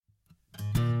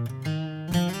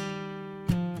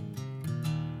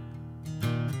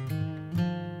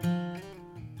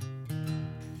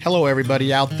Hello,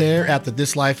 everybody out there at the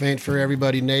This Life Ain't For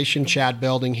Everybody Nation. Chad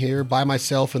Belding here by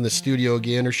myself in the studio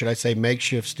again, or should I say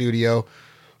makeshift studio.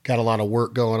 Got a lot of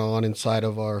work going on inside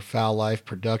of our Foul Life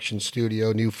production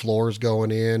studio. New floors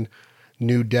going in,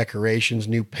 new decorations,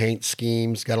 new paint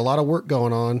schemes. Got a lot of work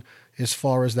going on as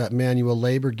far as that manual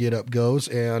labor get up goes,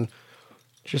 and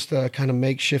just kind of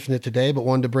makeshifting it today, but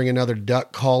wanted to bring another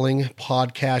duck calling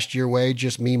podcast your way.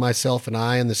 Just me, myself, and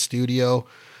I in the studio,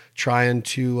 trying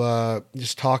to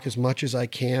just talk as much as I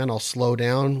can. I'll slow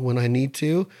down when I need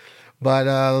to, but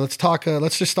let's talk.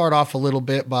 Let's just start off a little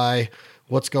bit by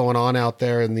what's going on out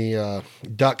there in the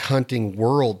duck hunting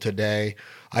world today.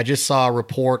 I just saw a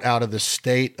report out of the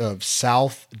state of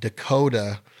South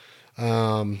Dakota.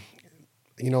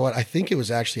 You know what? I think it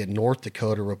was actually a North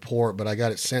Dakota report, but I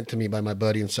got it sent to me by my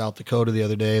buddy in South Dakota the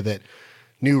other day that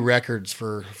new records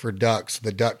for ducks,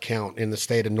 the duck count in the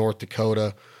state of North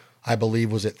Dakota, I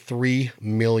believe was at 3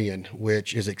 million,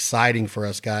 which is exciting for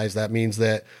us guys. That means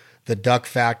that the duck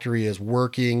factory is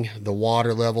working, the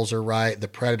water levels are right, the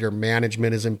predator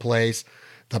management is in place,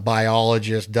 the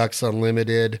biologists, Ducks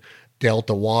Unlimited,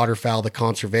 Delta Waterfowl, the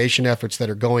conservation efforts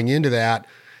that are going into that.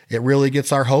 It really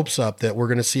gets our hopes up that we're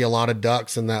going to see a lot of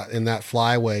ducks in that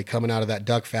flyway coming out of that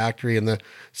duck factory in the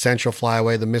Central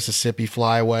Flyway, the Mississippi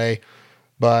Flyway.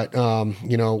 But,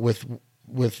 you know,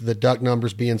 with the duck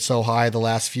numbers being so high the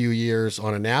last few years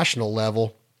on a national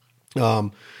level,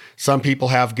 some people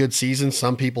have good seasons,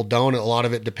 some people don't. A lot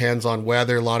of it depends on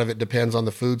weather. A lot of it depends on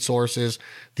the food sources,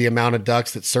 the amount of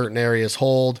ducks that certain areas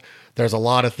hold. There's a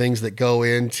lot of things that go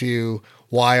into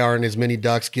why aren't as many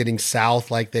ducks getting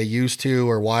south like they used to,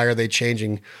 or why are they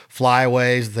changing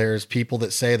flyways? There's people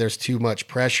that say there's too much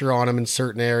pressure on them in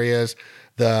certain areas.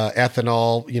 The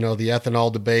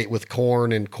ethanol debate with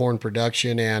corn and corn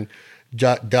production, and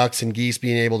ducks and geese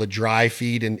being able to dry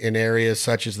feed in areas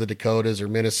such as the Dakotas or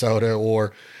Minnesota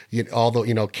or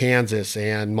Kansas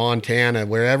and Montana,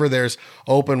 wherever there's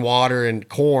open water and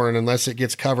corn, unless it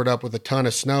gets covered up with a ton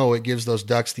of snow, it gives those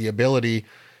ducks the ability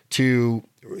to,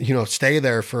 stay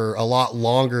there for a lot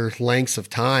longer lengths of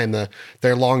time.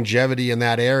 Their longevity in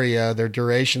that area, their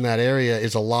duration in that area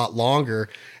is a lot longer,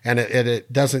 and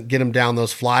it doesn't get them down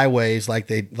those flyways like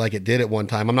it did at one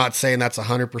time. I'm not saying that's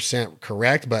 100%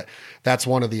 correct, but that's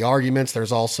one of the arguments.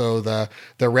 There's also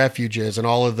the refuges and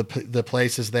all of the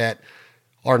places that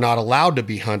are not allowed to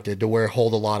be hunted to where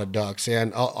hold a lot of ducks.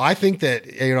 And I think that,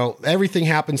 everything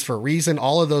happens for a reason.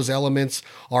 All of those elements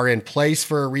are in place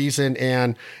for a reason.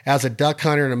 And as a duck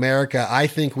hunter in America, I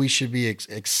think we should be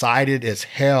excited as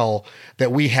hell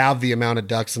that we have the amount of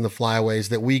ducks in the flyways,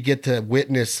 that we get to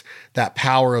witness that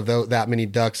power of that many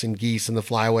ducks and geese in the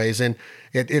flyways. And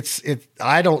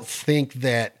I don't think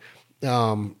that,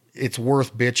 it's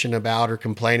worth bitching about or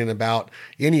complaining about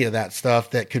any of that stuff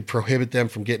that could prohibit them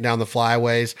from getting down the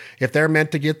flyways. If they're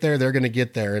meant to get there, they're going to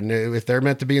get there. And if they're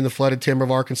meant to be in the flooded timber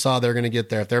of Arkansas, they're going to get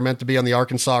there. If they're meant to be on the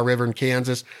Arkansas River in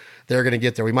Kansas, they're going to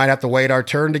get there. We might have to wait our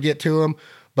turn to get to them,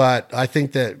 but I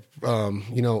think that,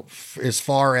 as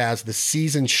far as the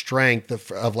season strength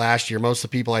of last year, most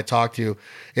of the people I talked to,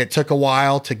 it took a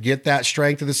while to get that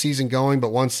strength of the season going, but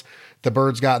once the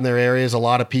birds got in their areas, a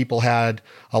lot of people had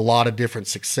a lot of different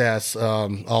success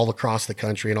all across the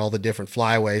country and all the different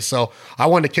flyways. So I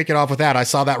wanted to kick it off with that. I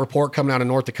saw that report coming out of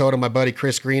North Dakota. My buddy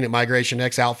Chris Green at Migration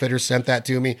X Outfitters sent that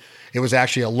to me. It was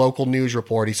actually a local news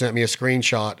report. He sent me a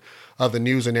screenshot of the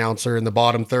news announcer in the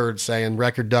bottom third saying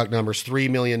record duck numbers, 3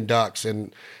 million ducks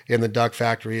in the duck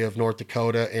factory of North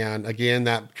Dakota. And again,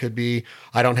 that could be,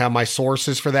 I don't have my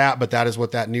sources for that, but that is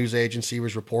what that news agency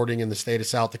was reporting in the state of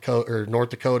South Dakota or North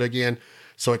Dakota again.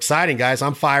 So exciting, guys.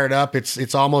 I'm fired up.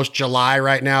 It's almost July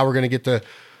right now. We're going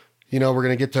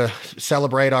to get to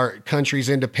celebrate our country's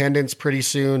independence pretty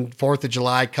soon. 4th of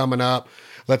July coming up.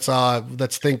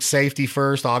 Let's think safety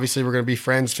first. Obviously, we're going to be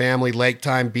friends, family, lake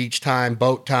time, beach time,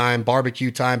 boat time,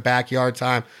 barbecue time, backyard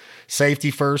time.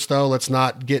 Safety first, though. Let's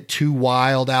not get too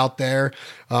wild out there.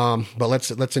 But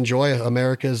let's enjoy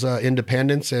America's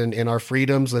independence and our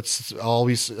freedoms. Let's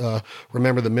always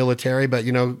remember the military. But,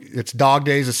 it's dog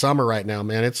days of summer right now,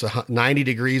 man. It's 90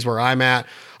 degrees where I'm at.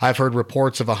 I've heard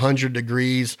reports of 100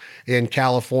 degrees in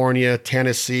California,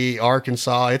 Tennessee,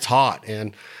 Arkansas. It's hot.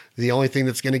 And the only thing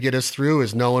that's going to get us through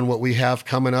is knowing what we have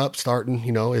coming up,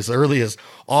 starting, as early as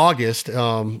August. People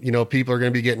are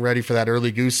going to be getting ready for that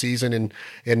early goose season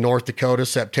in North Dakota,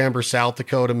 September, South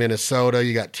Dakota, Minnesota.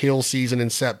 You got teal season in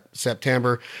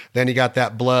September. Then you got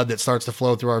that blood that starts to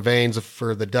flow through our veins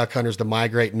for the duck hunters to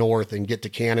migrate north and get to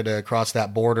Canada across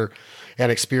that border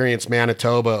and experience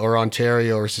Manitoba or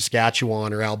Ontario or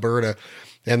Saskatchewan or Alberta.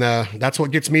 And that's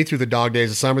what gets me through the dog days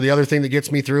of summer. The other thing that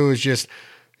gets me through is just,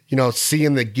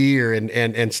 seeing the gear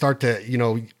and start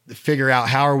to, figure out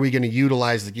how are we going to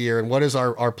utilize the gear and what is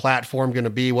our platform going to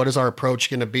be? What is our approach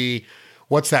going to be?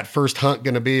 What's that first hunt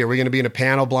going to be? Are we going to be in a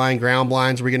panel blind, ground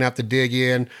blinds? Are we going to have to dig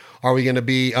in? Are we going to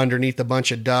be underneath a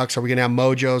bunch of ducks? Are we going to have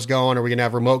mojos going? Are we going to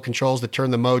have remote controls to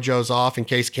turn the mojos off in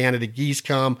case Canada geese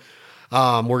come?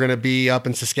 We're going to be up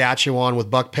in Saskatchewan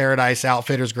with Buck Paradise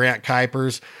Outfitters, Grant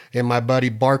Kuipers, and my buddy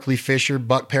Barkley Fisher,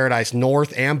 Buck Paradise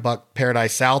North and Buck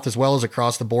Paradise South, as well as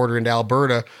across the border into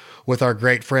Alberta with our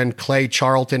great friend Clay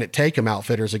Charlton at Take 'Em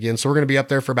Outfitters again. So we're going to be up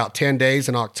there for about 10 days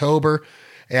in October.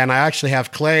 And I actually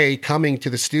have Clay coming to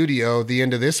the studio the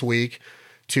end of this week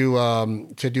to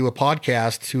do a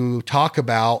podcast to talk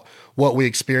about what we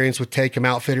experienced with Take 'Em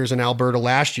Outfitters in Alberta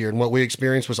last year. And what we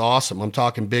experienced was awesome. I'm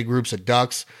talking big groups of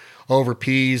ducks over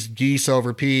peas, geese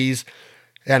over peas,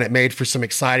 and it made for some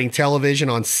exciting television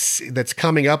that's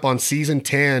coming up on season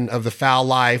 10 of The Foul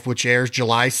Life, which airs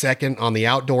July 2nd on the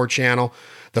Outdoor Channel.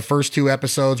 The first 2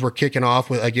 episodes we're kicking off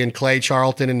with, again, Clay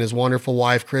Charlton and his wonderful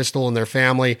wife, Crystal, and their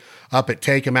family up at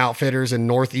Take 'Em Outfitters in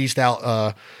Northeast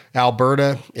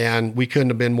Alberta. And we couldn't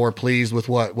have been more pleased with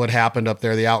what happened up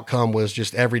there. The outcome was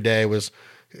just every day was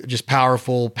just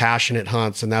powerful, passionate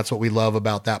hunts. And that's what we love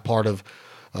about that part of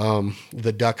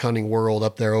the duck hunting world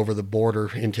up there over the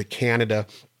border into Canada.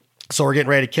 So we're getting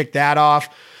ready to kick that off.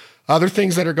 Other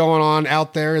things that are going on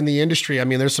out there in the industry. I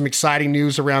mean, there's some exciting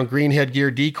news around green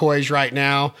headgear decoys right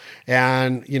now.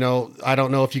 And, I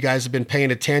don't know if you guys have been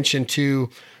paying attention to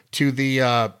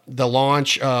the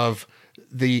launch of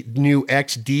the new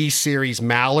XD series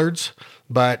mallards.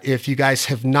 But if you guys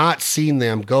have not seen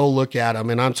them, go look at them.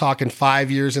 And I'm talking 5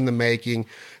 years in the making.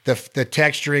 The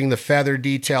texturing, the feather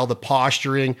detail, the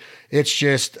posturing, it's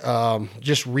just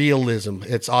realism.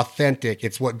 It's authentic.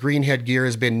 It's what green headgear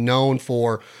has been known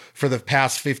for the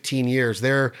past 15 years.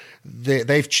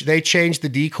 They changed the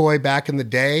decoy back in the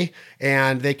day,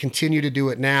 and they continue to do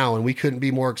it now. And we couldn't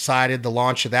be more excited. The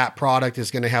launch of that product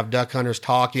is going to have duck hunters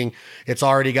talking. It's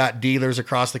already got dealers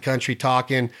across the country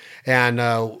talking, and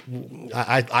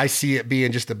I see it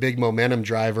being just a big momentum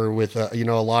driver with a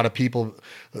lot of people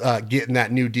getting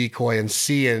that new decoy and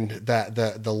seeing that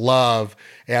the love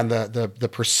and the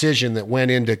precision that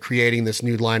went into creating this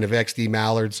new line of XD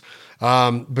mallards.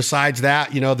 Besides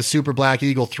that, the Super Black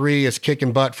Eagle 3 is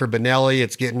kicking butt for Benelli.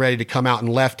 It's getting ready to come out in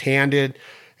left-handed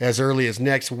as early as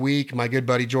next week. My good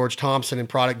buddy George Thompson in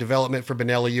product development for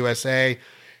Benelli USA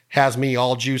has me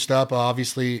all juiced up.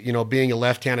 Obviously, being a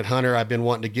left-handed hunter, I've been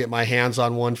wanting to get my hands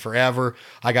on one forever.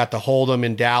 I got to hold them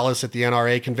in Dallas at the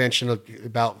NRA convention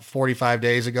about 45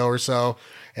 days ago or so,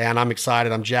 and I'm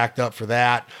excited. I'm jacked up for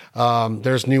that.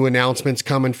 There's new announcements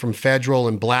coming from Federal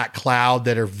and Black Cloud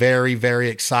that are very, very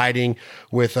exciting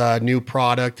with new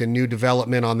product and new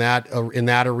development on that in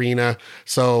that arena.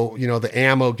 So, the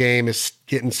ammo game is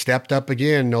getting stepped up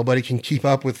again. Nobody can keep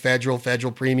up with Federal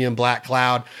Premium, Black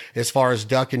Cloud as far as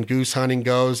duck and goose hunting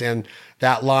goes. And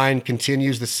that line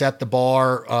continues to set the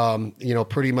bar,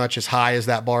 pretty much as high as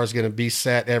that bar is going to be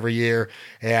set every year.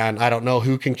 And I don't know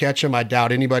who can catch them. I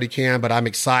doubt anybody can, but I'm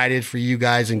excited for you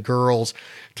guys and girls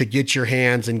to get your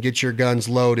hands and get your guns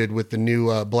loaded with the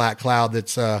new Black Cloud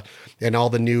that's and all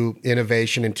the new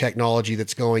innovation and technology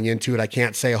that's going into it. I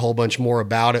can't say a whole bunch more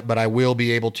about it, but I will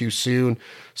be able to soon.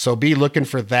 So be looking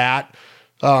for that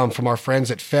from our friends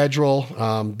at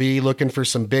Federal. Be looking for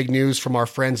some big news from our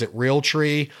friends at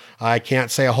Realtree. I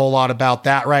can't say a whole lot about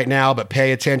that right now, but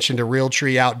pay attention to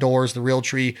Realtree Outdoors, the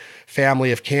Realtree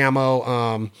family of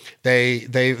camo.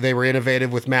 They were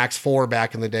innovative with Max 4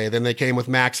 back in the day. Then they came with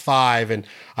Max 5, and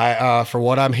I for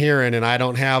what I'm hearing, and I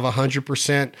don't have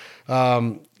 100%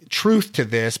 truth to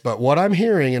this, but what I'm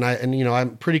hearing, and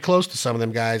I'm pretty close to some of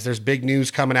them guys. There's big news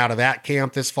coming out of that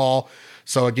camp this fall.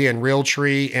 So again,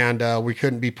 Realtree, and we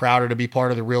couldn't be prouder to be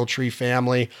part of the Realtree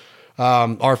family.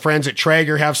 Our friends at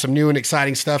Traeger have some new and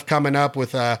exciting stuff coming up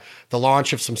with the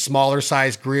launch of some smaller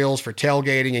size grills for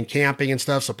tailgating and camping and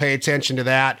stuff. So pay attention to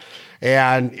that.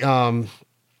 And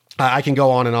I can go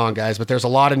on and on, guys, but there's a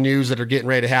lot of news that are getting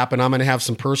ready to happen. I'm going to have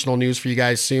some personal news for you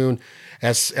guys soon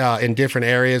as in different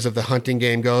areas of the hunting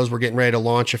game goes. We're getting ready to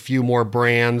launch a few more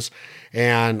brands,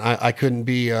 and I couldn't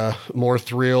be more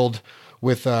thrilled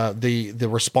with the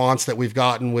response that we've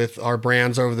gotten with our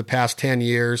brands over the past 10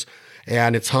 years.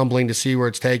 and it's humbling to see where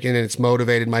it's taken, and it's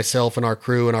motivated myself and our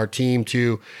crew and our team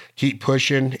to keep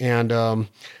pushing and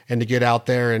to get out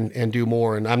there and do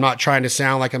more. And I'm not trying to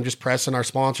sound like I'm just pressing our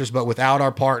sponsors, but without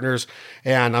our partners,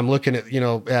 and I'm looking at,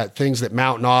 at things that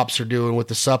Mountain Ops are doing with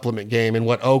the supplement game, and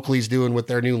what Oakley's doing with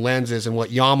their new lenses, and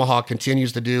what Yamaha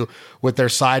continues to do with their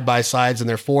side-by-sides and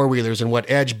their four-wheelers, and what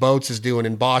Edge Boats is doing,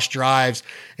 and Bosch Drives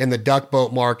in the duck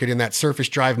boat market, in that surface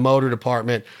drive motor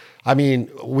department. I mean,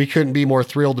 we couldn't be more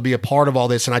thrilled to be a part of all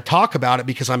this. And I talk about it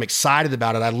because I'm excited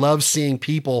about it. I love seeing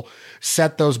people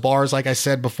set those bars, like I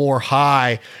said before,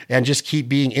 high, and just keep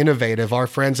being innovative. Our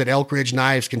friends at Elk Ridge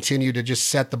Knives continue to just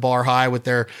set the bar high with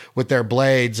their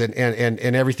blades and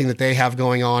everything that they have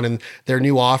going on. And their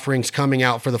new offerings coming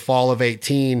out for the fall of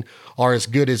 18 are as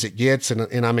good as it gets.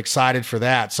 And I'm excited for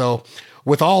that. So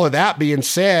with all of that being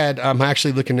said, I'm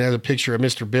actually looking at a picture of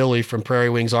Mr. Billy from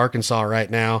Prairie Wings, Arkansas right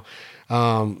now.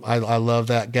 I love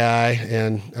that guy.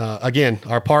 And again,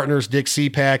 our partners, Dick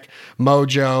CPAC,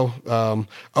 Mojo,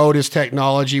 Otis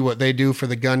Technology, what they do for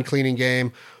the gun cleaning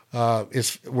game,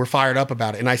 we're fired up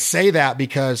about it. And I say that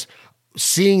because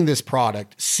seeing this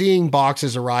product, seeing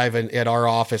boxes arrive at our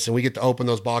office, and we get to open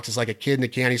those boxes like a kid in a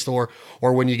candy store,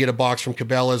 or when you get a box from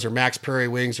Cabela's or Max Prairie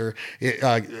Wings or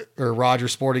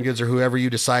Rogers Sporting Goods or whoever you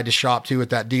decide to shop to at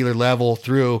that dealer level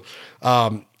through,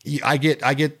 I get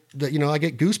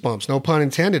goosebumps, no pun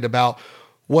intended, about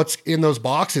what's in those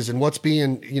boxes and what's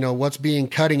being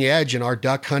cutting edge in our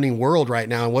duck hunting world right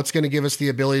now, and what's going to give us the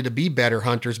ability to be better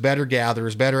hunters, better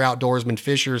gatherers, better outdoorsmen,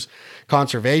 fishers,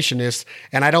 conservationists.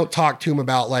 And I don't talk to them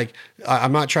about, like,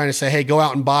 I'm not trying to say, hey, go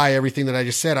out and buy everything that I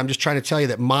just said. I'm just trying to tell you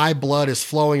that my blood is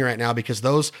flowing right now because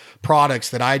those products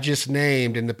that I just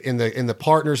named in the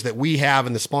partners that we have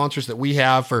and the sponsors that we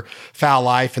have for Foul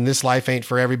Life and This Life Ain't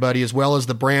For Everybody, as well as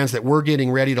the brands that we're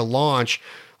getting ready to launch,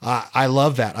 I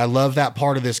love that. I love that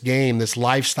part of this game, this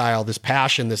lifestyle, this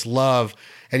passion, this love.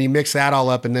 And you mix that all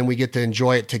up, and then we get to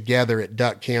enjoy it together at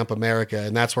Duck Camp America.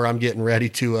 And that's where I'm getting ready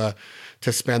to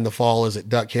spend the fall, is at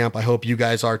Duck Camp. I hope you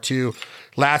guys are too.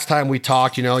 Last time we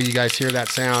talked, you guys hear that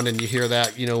sound, and you hear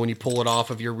that, when you pull it off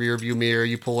of your rear view mirror,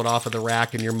 you pull it off of the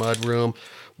rack in your mud room.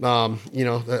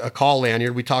 A call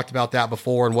lanyard. We talked about that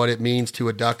before and what it means to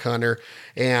a duck hunter,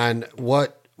 and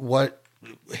what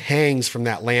hangs from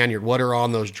that lanyard, what are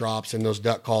on those drops and those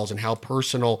duck calls, and how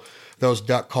personal those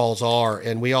duck calls are.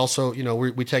 And we also,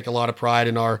 we take a lot of pride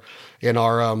in our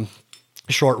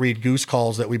short reed goose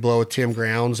calls that we blow with Tim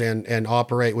Grounds and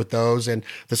operate with those, and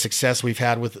the success we've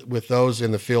had with those in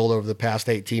the field over the past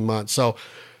 18 months. So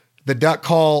the duck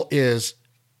call is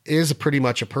pretty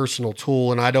much a personal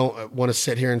tool. And I don't want to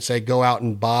sit here and say, go out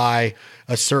and buy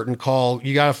a certain call.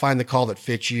 You got to find the call that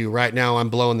fits you. Right now, I'm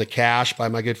blowing the Cache by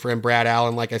my good friend Brad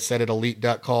Allen, like I said, at Elite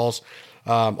Duck Calls,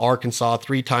 Arkansas,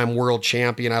 3-time world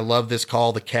champion. I love this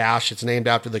call, the Cache. It's named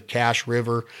after the Cache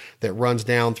River that runs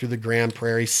down through the Grand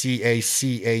Prairie,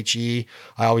 Cache.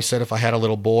 I always said if I had a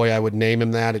little boy, I would name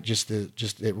him that.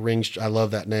 It rings. I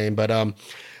love that name. But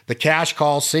the Cache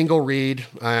call, single reed,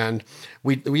 and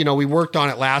we worked on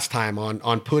it last time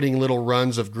on putting little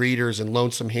runs of greeters and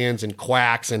lonesome hens and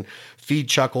quacks and feed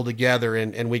chuckle together,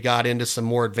 and we got into some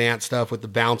more advanced stuff with the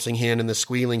bouncing hen and the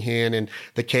squealing hen and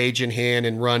the Cajun hen,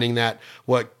 and running that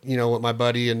what my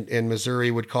buddy in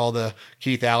Missouri would call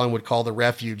Keith Allen would call the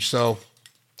refuge. So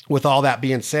with all that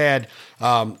being said,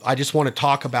 I just want to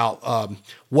talk about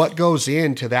what goes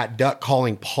into that duck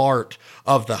calling part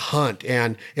of the hunt.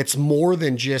 And it's more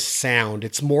than just sound.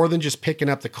 It's more than just picking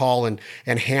up the call and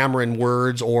hammering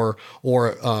words or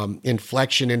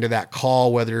inflection into that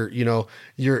call, whether,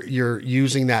 you're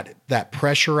using that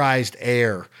pressurized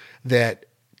air that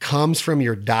comes from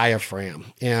your diaphragm.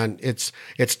 And it's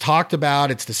talked about,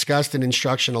 it's discussed in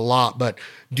instruction a lot, but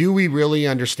do we really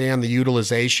understand the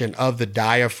utilization of the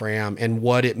diaphragm and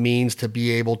what it means to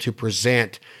be able to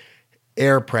present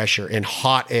air pressure and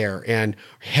hot air and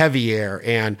heavy air?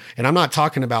 And I'm not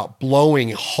talking about blowing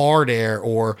hard air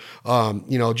or,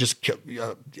 just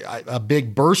a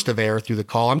big burst of air through the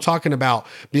call. I'm talking about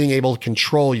being able to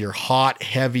control your hot,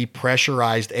 heavy,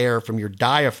 pressurized air from your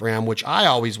diaphragm, which I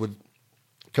always would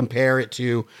compare it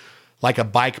to like a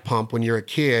bike pump when you're a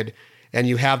kid, and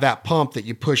you have that pump that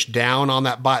you push down on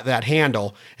that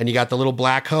handle, and you got the little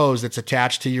black hose that's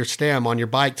attached to your stem on your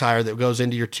bike tire that goes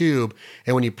into your tube.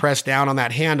 And when you press down on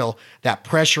that handle, that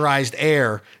pressurized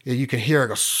air, you can hear it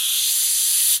go,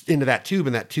 into that tube,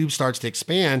 and that tube starts to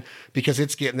expand because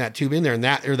it's getting that tube in there and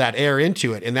that air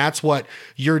into it. And that's what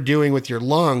you're doing with your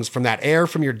lungs. From that air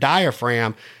from your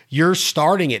diaphragm, you're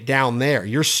starting it down there.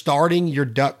 You're starting your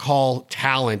duck call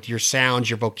talent, your sounds,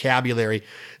 your vocabulary,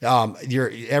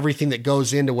 your everything that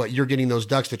goes into what you're getting those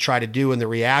ducks to try to do in the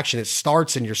reaction. It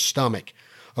starts in your stomach.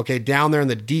 Okay, down there in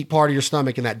the deep part of your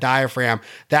stomach in that diaphragm,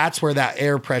 that's where that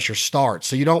air pressure starts.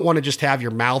 So you don't want to just have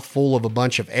your mouth full of a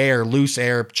bunch of air, loose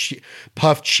air,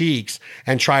 puffed cheeks,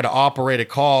 and try to operate a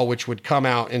call, which would come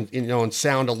out and and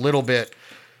sound a little bit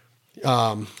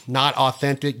not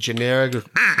authentic, generic.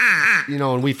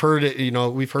 And we've heard it.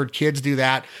 We've heard kids do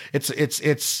that.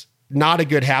 It's not a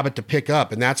good habit to pick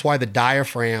up. And that's why the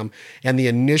diaphragm and the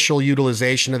initial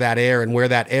utilization of that air and where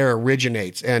that air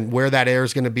originates and where that air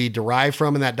is going to be derived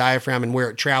from in that diaphragm and where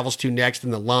it travels to next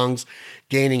in the lungs,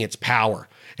 gaining its power,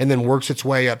 and then works its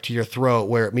way up to your throat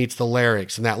where it meets the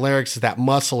larynx. And that larynx is that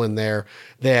muscle in there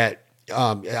that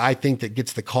I think that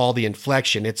gets the call, the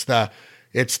inflection. It's the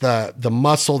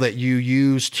muscle that you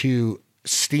use to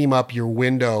steam up your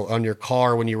window on your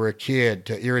car when you were a kid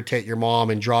to irritate your mom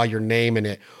and draw your name in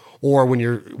it. Or when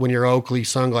your Oakley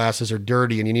sunglasses are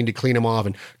dirty and you need to clean them off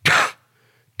and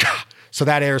so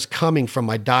that air is coming from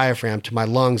my diaphragm to my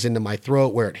lungs into my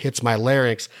throat where it hits my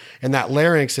larynx. And that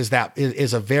larynx is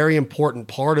a very important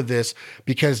part of this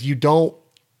because you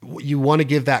want to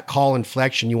give that call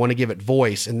inflection. You want to give it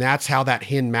voice. And that's how that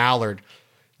hen mallard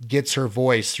gets her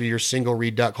voice through your single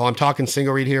reed duck call. I'm talking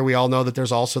single reed here. We all know that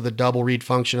there's also the double reed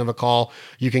function of a call.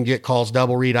 You can get calls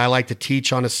double reed. I like to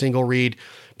teach on a single reed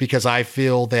because I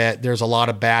feel that there's a lot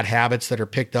of bad habits that are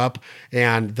picked up,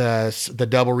 and the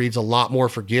double reed's a lot more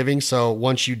forgiving. So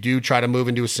once you do try to move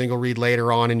into a single reed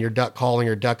later on in your duck calling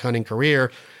or duck hunting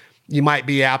career, you might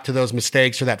be apt to those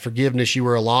mistakes or that forgiveness you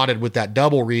were allotted with that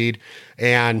double reed,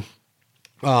 and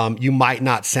you might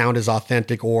not sound as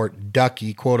authentic or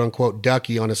ducky, quote unquote,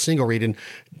 ducky on a single reed. And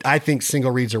I think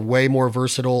single reeds are way more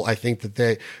versatile. I think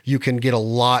that you can get a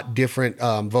lot different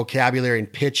vocabulary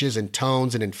and pitches and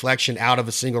tones and inflection out of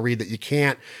a single reed that you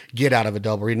can't get out of a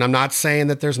double reed. And I'm not saying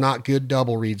that there's not good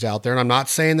double reeds out there. And I'm not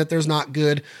saying that there's not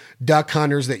good duck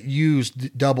hunters that use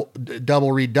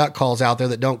double reed duck calls out there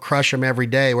that don't crush them every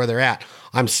day where they're at.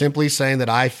 I'm simply saying that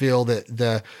I feel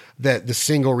that the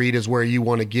single reed is where you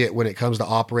want to get when it comes to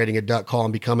operating a duck call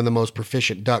and becoming the most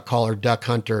proficient duck caller, duck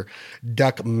hunter,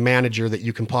 duck manager that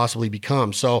you can possibly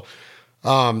become. So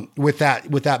with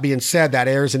that being said, that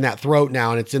air is in that throat now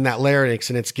and it's in that larynx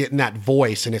and it's getting that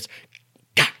voice and it's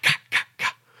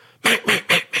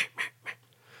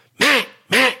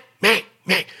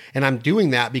and I'm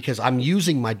doing that because I'm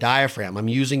using my diaphragm. I'm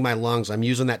using my lungs. I'm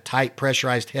using that tight,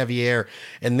 pressurized, heavy air.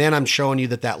 And then I'm showing you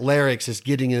that larynx is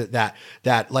getting that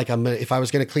like if I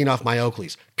was going to clean off my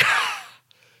Oakleys,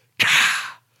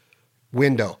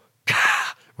 window,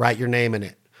 write your name in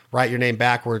it. Write your name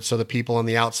backwards so the people on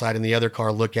the outside in the other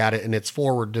car look at it and it's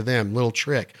forward to them. Little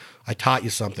trick. I taught you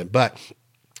something. But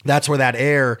that's where that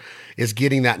air is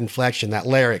getting that inflection, that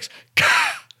larynx.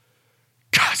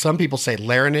 Some people say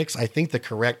larynx. I think the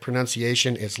correct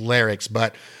pronunciation is larynx,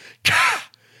 but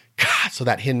so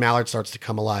that hen mallard starts to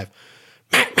come alive.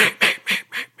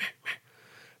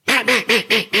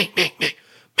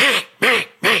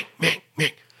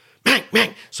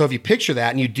 So if you picture that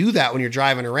and you do that when you're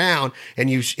driving around and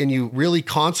you really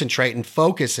concentrate and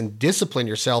focus and discipline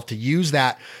yourself to use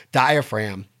that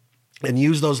diaphragm and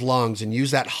use those lungs and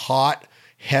use that hot,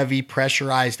 heavy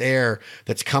pressurized air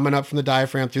that's coming up from the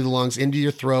diaphragm through the lungs into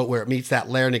your throat where it meets that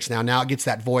larynx. Now it gets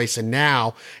that voice, and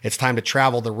now it's time to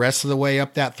travel the rest of the way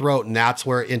up that throat, and that's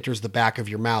where it enters the back of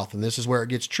your mouth. And this is where it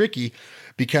gets tricky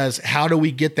because how do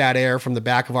we get that air from the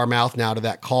back of our mouth now to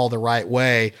that call the right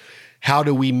way? How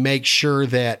do we make sure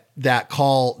that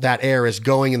that air is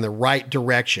going in the right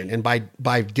direction? And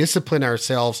by discipline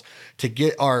ourselves to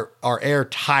get our air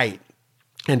tight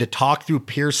and to talk through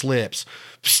pierced lips.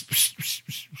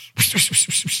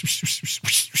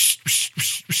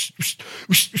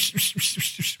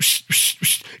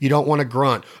 You don't want to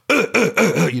grunt.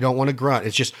 You don't want to grunt.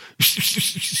 It's just,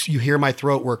 you hear my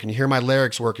throat working, you hear my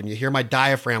larynx working, you hear my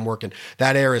diaphragm working.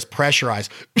 That air is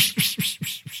pressurized.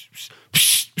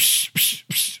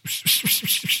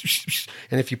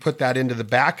 And if you put that into the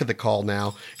back of the call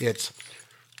now, it's...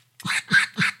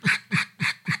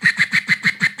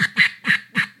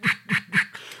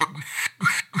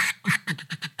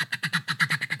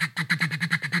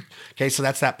 Okay, so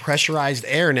that's that pressurized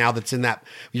air now that's in that.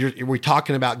 We're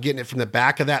talking about getting it from the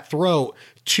back of that throat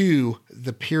to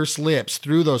the pierced lips,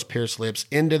 through those pierced lips,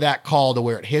 into that call to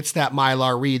where it hits that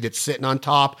mylar reed that's sitting on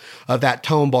top of that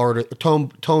tone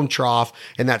trough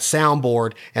and that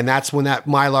soundboard. And that's when that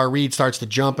mylar reed starts to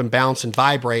jump and bounce and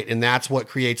vibrate. And that's what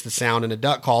creates the sound in a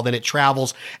duck call. Then it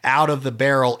travels out of the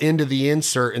barrel into the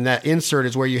insert. And that insert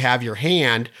is where you have your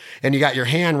hand, and you got your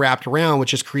hand wrapped around,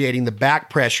 which is creating the back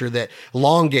pressure that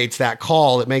elongates that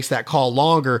call. It makes that call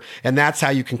longer. And that's how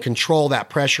you can control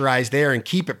that pressurized air and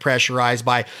keep it pressurized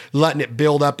by letting it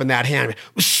build up in that hand.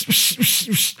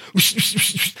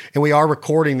 And we are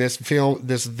recording this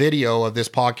video of this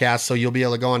podcast, so you'll be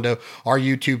able to go onto our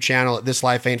YouTube channel at This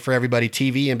Life Ain't For Everybody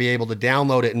TV and be able to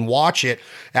download it and watch it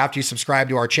after you subscribe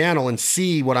to our channel and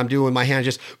see what I'm doing with my hand.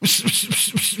 Just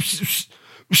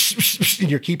and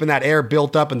you're keeping that air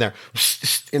built up in there.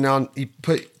 And you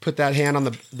put that hand on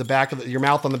the back of your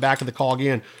mouth on the back of the call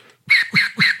again.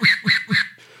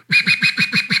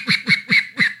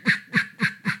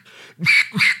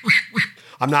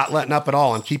 I'm not letting up at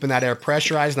all. I'm keeping that air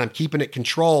pressurized, and I'm keeping it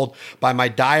controlled by my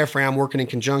diaphragm working in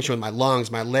conjunction with my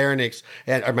lungs, my larynx,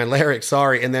 and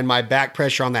then my back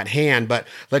pressure on that hand. But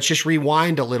let's just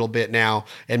rewind a little bit now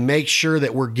and make sure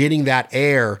that we're getting that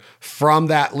air from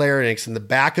that larynx in the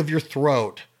back of your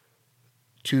throat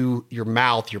to your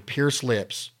mouth, your pierced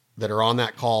lips that are on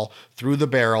that call, through the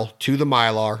barrel, to the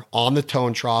mylar, on the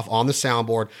tone trough, on the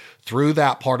soundboard, through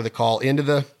that part of the call, into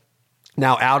the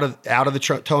now out of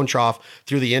the tone trough,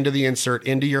 through the end of the insert,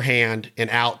 into your hand, and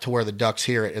out to where the ducks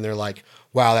hear it. And they're like,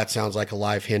 wow, that sounds like a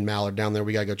live hen mallard down there.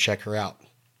 We got to go check her out.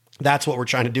 That's what we're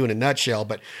trying to do in a nutshell.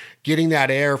 But getting that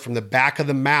air from the back of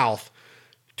the mouth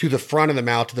to the front of the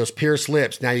mouth, to those pierced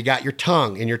lips. Now you got your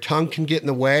tongue, and your tongue can get in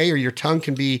the way, or your tongue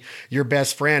can be your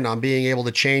best friend on being able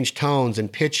to change tones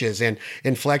and pitches and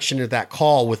inflection of that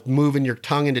call with moving your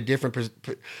tongue into different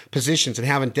positions and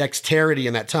having dexterity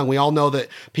in that tongue. We all know that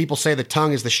people say the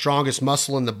tongue is the strongest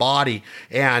muscle in the body,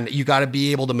 and you got to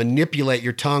be able to manipulate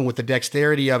your tongue with the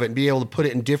dexterity of it and be able to put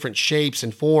it in different shapes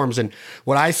and forms. And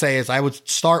what I say is I would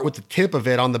start with the tip of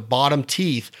it on the bottom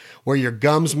teeth, where your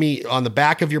gums meet, on the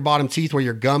back of your bottom teeth, where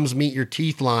your gums meet your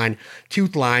teeth line,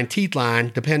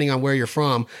 depending on where you're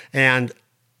from, and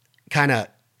kind of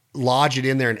lodge it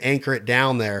in there and anchor it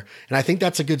down there. And I think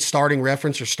that's a good starting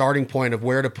reference or starting point of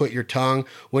where to put your tongue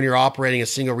when you're operating a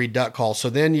single reed duck call. So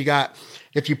then you got,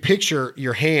 if you picture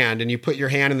your hand and you put your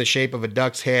hand in the shape of a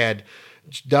duck's head,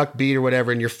 duck beat or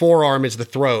whatever, and your forearm is the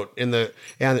throat, and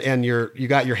you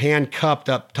got your hand cupped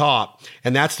up top,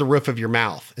 and that's the roof of your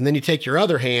mouth. And then you take your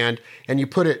other hand and you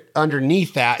put it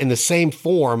underneath that in the same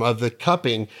form of the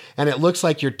cupping, and it looks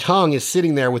like your tongue is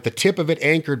sitting there with the tip of it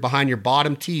anchored behind your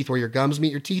bottom teeth where your gums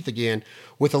meet your teeth again,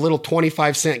 with a little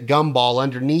 25-cent gum ball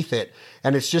underneath it.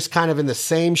 And it's just kind of in the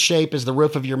same shape as the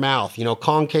roof of your mouth,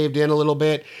 concaved in a little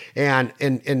bit,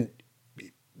 and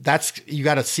that's, you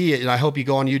got to see it. And I hope you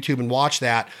go on YouTube and watch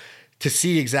that to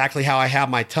see exactly how I have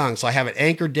my tongue. So I have it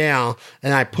anchored down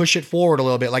and I push it forward a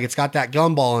little bit, like it's got that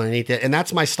gumball underneath it. And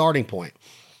that's my starting point.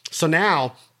 So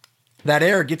now that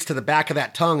air gets to the back of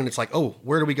that tongue and it's like, oh,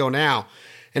 where do we go now?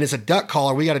 And as a duck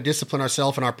caller, we got to discipline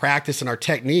ourselves in our practice and our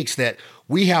techniques that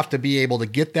we have to be able to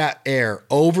get that air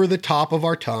over the top of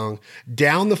our tongue,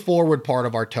 down the forward part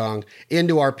of our tongue,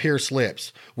 into our pierced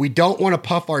lips. We don't want to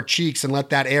puff our cheeks and let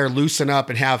that air loosen up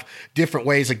and have different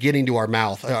ways of getting to our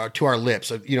mouth, to our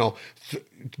lips,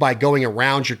 by going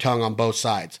around your tongue on both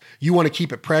sides. You want to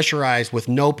keep it pressurized with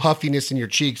no puffiness in your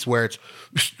cheeks where it's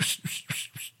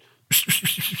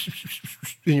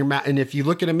in your mouth. And if you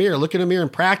look in a mirror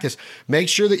and practice, make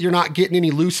sure that you're not getting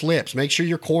any loose lips. Make sure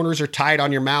your corners are tight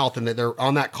on your mouth and that they're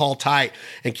on that call tight,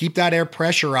 and keep that air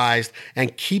pressurized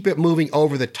and keep it moving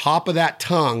over the top of that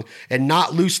tongue and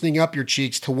not loosening up your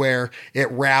cheeks to where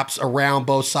it wraps around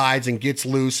both sides and gets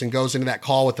loose and goes into that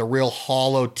call with a real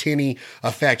hollow, tinny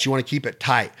effect. You want to keep it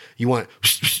tight. You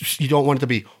don't want it to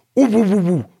be ooh, woo, woo,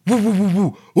 woo, woo, woo,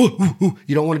 woo, woo, woo, woo.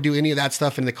 You don't want to do any of that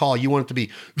stuff in the call. You want it to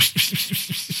be.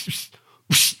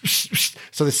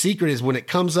 So the secret is when it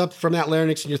comes up from that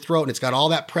larynx in your throat and it's got all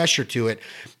that pressure to it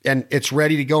and it's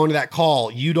ready to go into that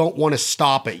call, you don't want to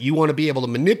stop it. You want to be able to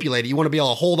manipulate it. You want to be able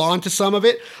to hold on to some of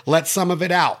it, let some of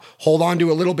it out, hold on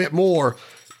to a little bit more,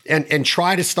 and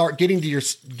try to start getting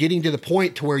to the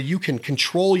point to where you can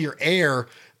control your air.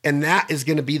 And that is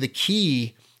going to be the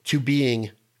key to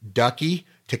being ducky,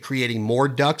 to creating more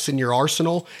ducks in your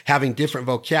arsenal, having different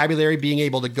vocabulary, being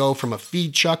able to go from a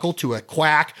feed chuckle to a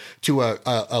quack, to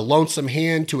a lonesome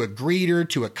hen, to a greeter,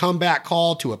 to a comeback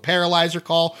call, to a paralyzer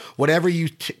call, whatever you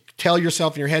tell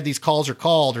yourself in your head these calls are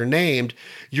called or named,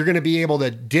 you're going to be able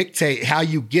to dictate how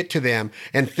you get to them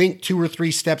and think 2 or 3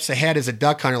 steps ahead as a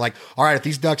duck hunter. Like, all right, if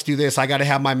these ducks do this, I got to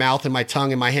have my mouth and my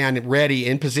tongue and my hand ready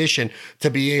in position to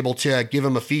be able to give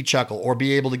them a feed chuckle or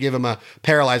be able to give them a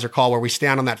paralyzer call where we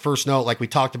stand on that first note like we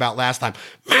talked about last time.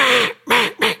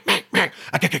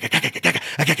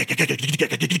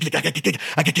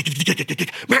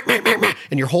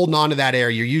 And you're holding on to that air.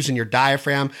 You're using your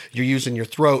diaphragm. You're using your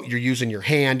throat. You're using your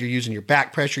hand. You're using your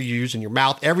back pressure. You're using your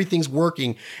mouth. Everything's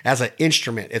working as an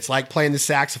instrument. It's like playing the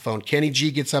saxophone. Kenny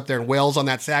G gets up there and wails on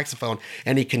that saxophone,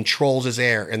 and he controls his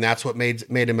air. And that's what made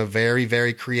him a very,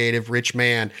 very creative, rich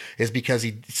man, is because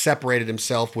he separated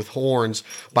himself with horns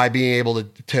by being able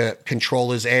to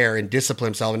control his air and discipline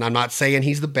himself. And I'm not saying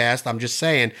he's the best. I'm just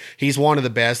saying he's one of the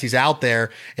best. He's out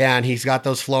there, and he's got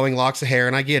those flowing locks of hair,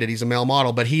 and I get it. He's a male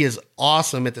model, but he is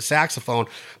awesome at the saxophone.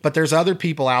 But there's other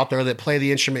people out there that play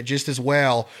the instrument just as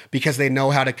well because they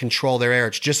know how to control their air.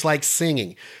 It's just like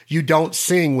singing. You don't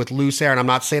sing with loose air. And I'm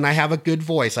not saying I have a good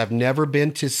voice. I've never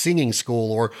been to singing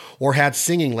school or had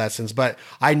singing lessons, but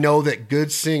I know that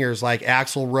good singers like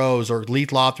Axl Rose or Leith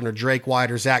Lofton or Drake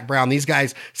White or Zach Brown, these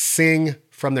guys sing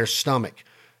from their stomach.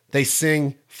 They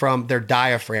sing from their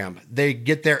diaphragm. They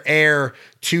get their air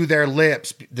to their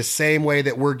lips the same way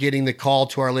that we're getting the call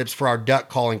to our lips for our duck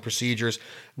calling procedures.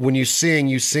 When you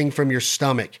sing from your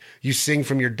stomach. You sing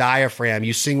from your diaphragm.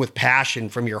 You sing with passion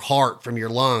from your heart, from your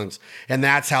lungs. And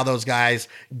that's how those guys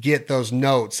get those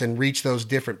notes and reach those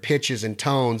different pitches and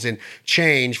tones and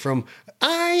change from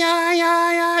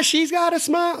she's got a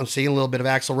smile. I'm seeing a little bit of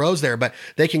Axl Rose there, but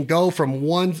they can go from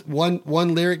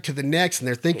one lyric to the next, and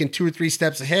they're thinking 2 or 3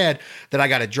 steps ahead that I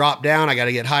got to drop down, I got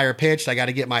to get higher pitched, I got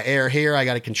to get my air here, I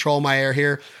got to control my air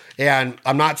here. And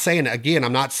I'm not saying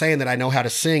that I know how to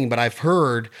sing, but I've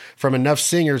heard from enough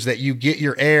singers that you get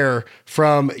your air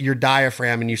from your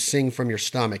diaphragm and you sing from your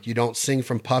stomach. You don't sing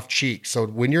from puffed cheeks. So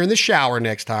when you're in the shower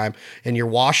next time and you're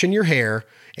washing your hair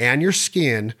and your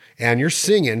skin and you're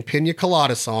singing Pina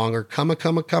Colada song or Come a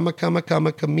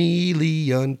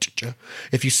Chameleon.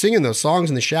 If you're singing those songs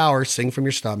in the shower, sing from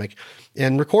your stomach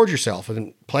and record yourself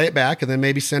and play it back and then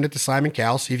maybe send it to Simon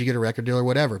Cowell, see if you get a record deal or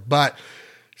whatever. But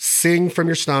sing from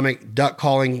your stomach. Duck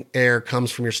calling air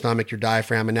comes from your stomach, your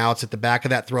diaphragm, and now it's at the back of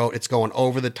that throat. It's going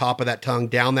over the top of that tongue,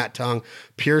 down that tongue,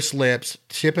 pierced lips.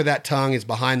 Tip of that tongue is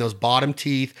behind those bottom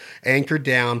teeth, anchored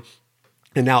down.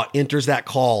 And now it enters that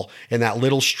call and that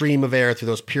little stream of air through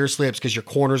those pierced lips because your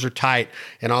corners are tight.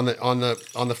 And on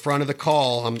the front of the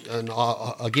call,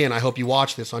 again, I hope you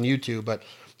watch this on YouTube, but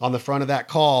on the front of that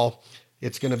call,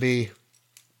 it's going to be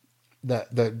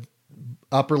the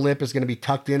upper lip is going to be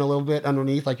tucked in a little bit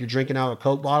underneath, like you're drinking out of a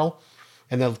Coke bottle,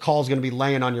 and the call is going to be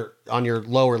laying on your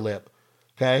lower lip,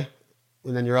 okay?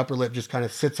 And then your upper lip just kind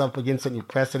of sits up against it, and you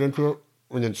press it into it,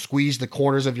 and then squeeze the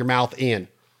corners of your mouth in,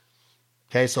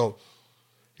 okay? So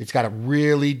it's got a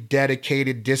really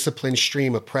dedicated, disciplined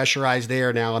stream of pressurized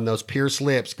air now on those pierced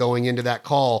lips going into that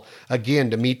call,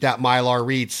 again, to meet that Mylar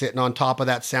reed sitting on top of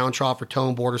that sound trough or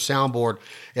tone board or soundboard.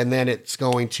 And then it's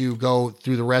going to go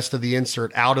through the rest of the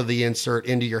insert, out of the insert,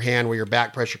 into your hand where your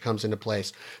back pressure comes into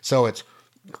place. So it's,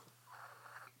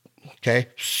 okay,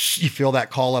 you fill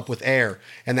that call up with air.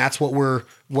 And that's what we're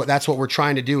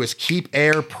trying to do, is keep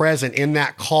air present in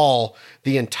that call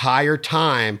the entire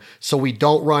time so we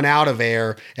don't run out of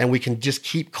air and we can just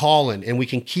keep calling and we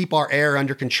can keep our air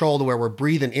under control to where we're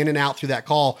breathing in and out through that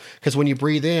call. Because when you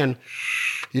breathe in,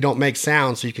 you don't make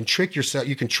sound. So you can trick yourself.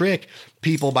 You can trick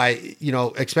people by,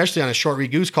 especially on a short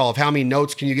reed goose call, of how many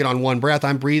notes can you get on one breath.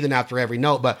 I'm breathing after every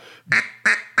note, but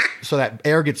so that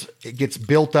air gets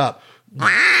built up.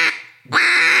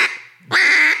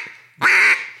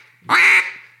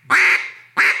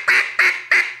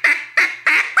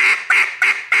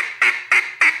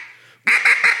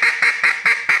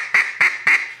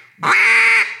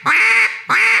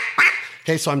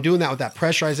 Okay, so I'm doing that with that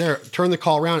pressurized air. Turn the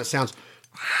call around, it sounds.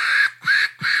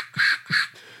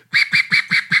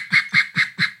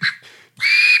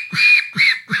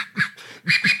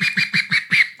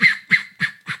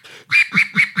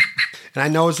 And I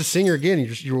know as a singer, again,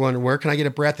 you're wondering, where can I get a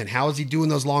breath in? How is he doing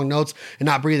those long notes and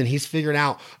not breathing? He's figuring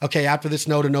out, okay, after this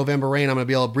note of November Rain, I'm going to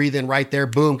be able to breathe in right there,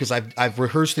 boom, because I've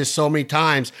rehearsed this so many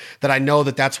times that I know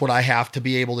that that's what I have to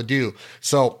be able to do.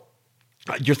 So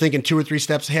you're thinking 2 or 3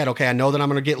 steps ahead. Okay, I know that I'm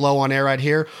going to get low on air right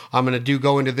here. I'm going to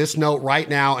go into this note right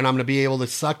now, and I'm going to be able to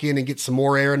suck in and get some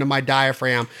more air into my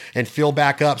diaphragm and fill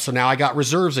back up. So now I got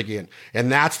reserves again.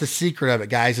 And that's the secret of it,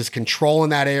 guys, is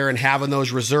controlling that air and having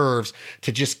those reserves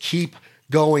to just keep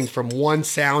going from one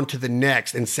sound to the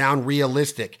next and sound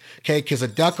realistic. Okay, because a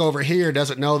duck over here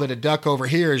doesn't know that a duck over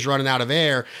here is running out of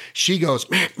air. She goes,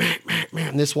 meh, meh, meh, meh.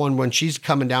 And this one, when she's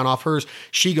coming down off hers,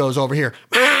 she goes over here.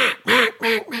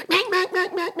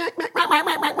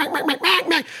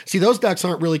 See, those ducks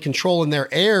aren't really controlling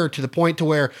their air to the point to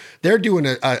where they're doing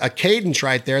a cadence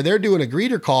right there. They're doing a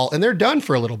greeter call and they're done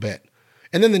for a little bit.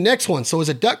 And then the next one. So as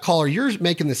a duck caller, you're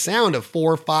making the sound of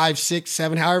 4, 5, 6,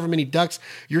 7, however many ducks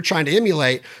you're trying to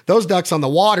emulate. Those ducks on the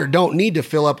water don't need to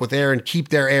fill up with air and keep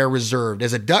their air reserved.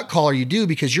 As a duck caller, you do,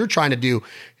 because you're trying to do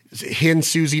hen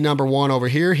Susie number 1 over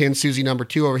here, hen Susie number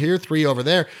 2 over here, 3 over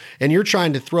there. And you're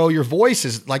trying to throw your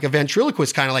voices like a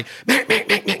ventriloquist, kind of like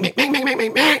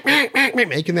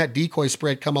making that decoy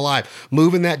spread come alive,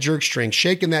 moving that jerk string,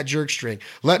 shaking that jerk string,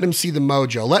 letting them see the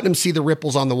mojo, letting them see the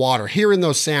ripples on the water, hearing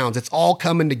those sounds. It's all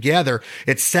coming together.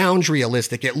 It sounds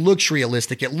realistic. It looks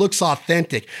realistic. It looks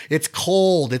authentic. It's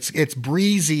cold. It's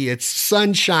breezy. It's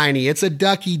sunshiny. It's a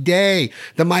ducky day.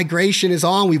 The migration is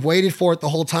on. We've waited for it the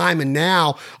whole time. And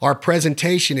now our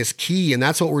presentation is key. And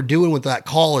that's what we're doing with that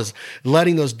call, is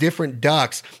letting those different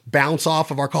ducks bounce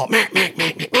off of our call.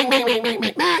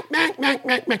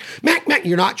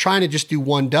 You're not trying to just do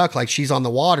one duck like she's on the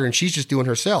water and she's just doing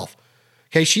herself.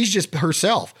 Okay, she's just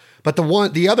herself. But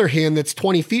the other hen that's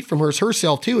 20 feet from her is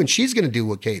herself too, and she's going to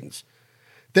do a cadence.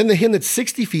 Then the hen that's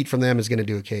 60 feet from them is going to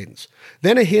do a cadence.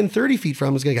 Then a hen 30 feet from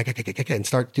them is going to and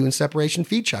start doing separation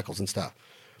feed chuckles and stuff.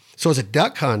 So as a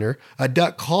duck hunter, a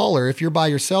duck caller, if you're by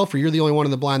yourself or you're the only one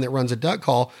in the blind that runs a duck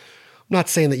call, I'm not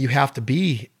saying that you have to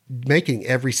be making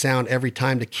every sound every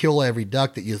time to kill every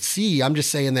duck that you see. I'm just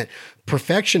saying that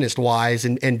perfectionist wise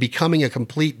and becoming a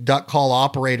complete duck call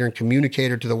operator and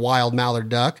communicator to the wild mallard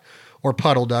duck, or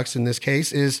puddle ducks in this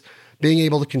case, is being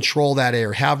able to control that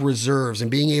air, have reserves, and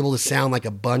being able to sound like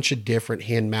a bunch of different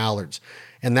hen mallards.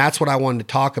 And that's what I wanted to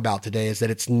talk about today, is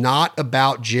that it's not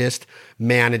about just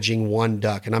managing one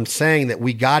duck. And I'm saying that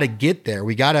we got to get there.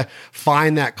 We got to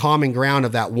find that common ground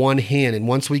of that one hen. And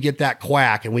once we get that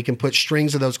quack and we can put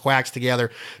strings of those quacks together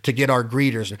to get our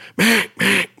greeters,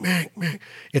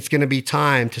 it's going to be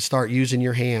time to start using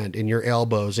your hand and your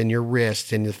elbows and your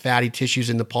wrists and the fatty tissues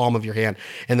in the palm of your hand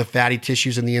and the fatty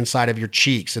tissues in the inside of your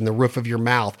cheeks and the roof of your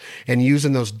mouth, and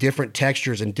using those different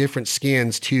textures and different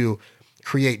skins to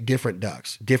create different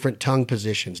ducks, different tongue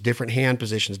positions, different hand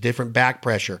positions, different back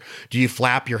pressure. Do you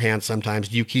flap your hand sometimes?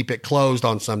 Do you keep it closed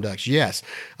on some ducks? Yes.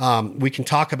 We can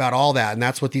talk about all that. And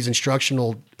that's what these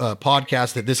instructional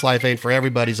podcasts that This Life Ain't For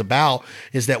Everybody's about,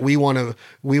 is that we want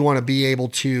to be able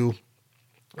to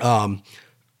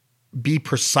be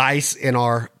precise in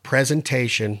our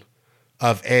presentation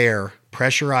of air,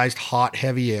 pressurized, hot,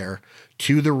 heavy air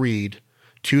to the reed,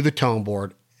 to the tone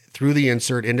board, through the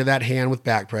insert into that hand with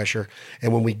back pressure.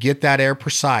 And when we get that air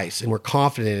precise and we're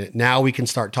confident in it, now we can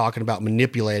start talking about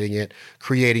manipulating it,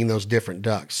 creating those different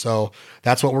ducks. So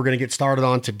that's what we're going to get started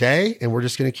on today. And we're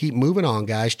just going to keep moving on,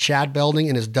 guys. Chad Belding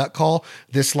and his duck call,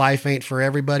 This Life Ain't For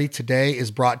Everybody, today is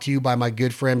brought to you by my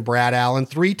good friend Brad Allen,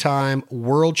 3-time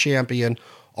world champion,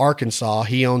 Arkansas.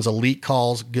 He owns Elite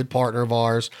Calls, good partner of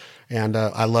ours. And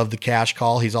I love the cash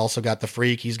call. He's also got the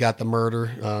freak. He's got the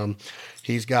murder.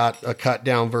 He's got a cut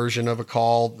down version of a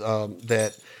call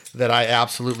that I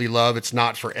absolutely love. It's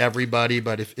not for everybody,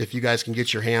 but if you guys can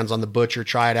get your hands on the butcher,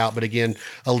 try it out. But again,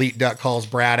 Elite Duck Calls,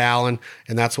 Brad Allen,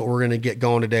 and that's what we're going to get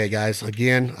going today, guys.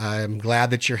 Again, I'm glad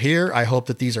that you're here. I hope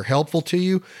that these are helpful to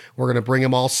you. We're going to bring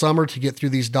them all summer to get through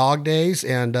these dog days.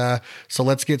 And so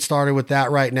let's get started with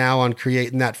that right now on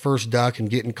creating that first duck and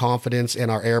getting confidence in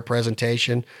our air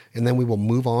presentation. And then we will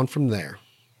move on from there.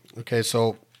 Okay,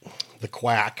 so the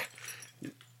quack.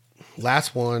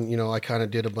 Last one, I kind of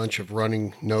did a bunch of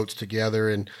running notes together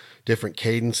and different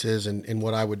cadences and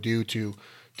what I would do to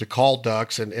call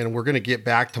ducks. And we're going to get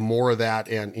back to more of that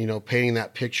and, painting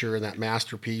that picture and that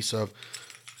masterpiece of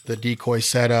the decoy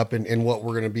setup and what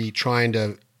we're going to be trying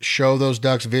to show those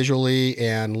ducks visually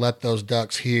and let those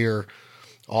ducks hear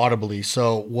audibly.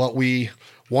 So what we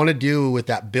want to do with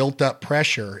that built up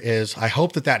pressure is, I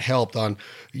hope that helped on,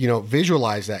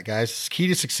 visualize that, guys. Key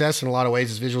to success in a lot of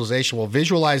ways is visualization. Well,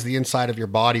 visualize the inside of your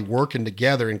body working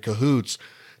together in cahoots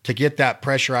to get that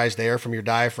pressurized air from your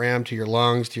diaphragm to your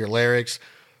lungs, to your larynx,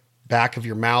 back of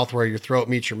your mouth where your throat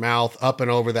meets your mouth, up and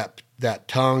over that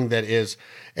tongue that is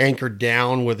anchored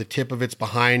down where the tip of it's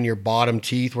behind your bottom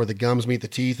teeth where the gums meet the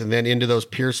teeth, and then into those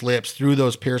pierced lips, through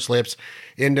those pierced lips,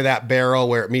 into that barrel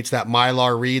where it meets that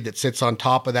mylar reed that sits on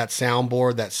top of that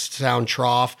soundboard, that sound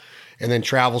trough, and then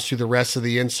travels through the rest of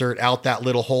the insert, out that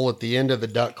little hole at the end of the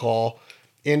duck call,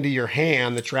 into your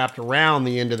hand that's wrapped around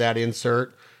the end of that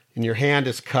insert, and your hand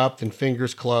is cupped and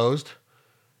fingers closed.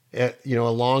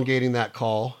 elongating that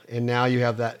call. And now you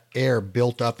have that air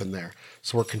built up in there.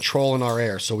 So we're controlling our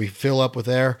air. So we fill up with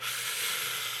air.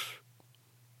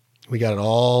 We got it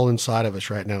all inside of us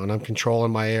right now. And I'm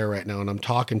controlling my air right now. And I'm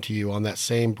talking to you on that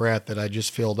same breath that I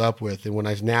just filled up with. And when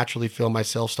I naturally feel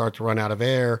myself start to run out of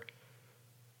air,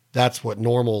 that's what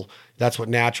natural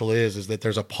is that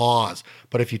there's a pause.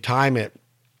 But if you time it,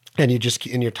 and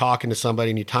you're talking to somebody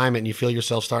and you time it and you feel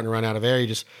yourself starting to run out of air, you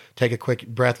just take a quick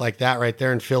breath like that right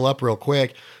there and fill up real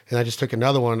quick. And I just took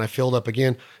another one and I filled up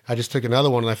again. I just took another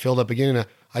one and I filled up again.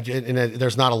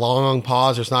 There's not a long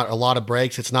pause. There's not a lot of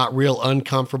breaks. It's not real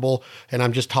uncomfortable. And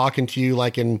I'm just talking to you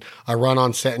like in a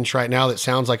run-on sentence right now that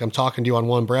sounds like I'm talking to you on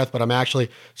one breath, but I'm actually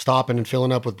stopping and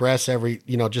filling up with breaths every,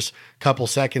 just couple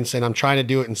seconds. And I'm trying to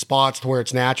do it in spots to where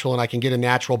it's natural and I can get a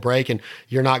natural break and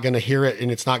you're not going to hear it and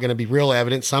it's not going to be real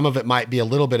evident. Some of it might be a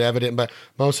little bit evident, but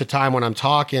most of the time when I'm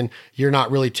talking, you're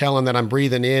not really telling that I'm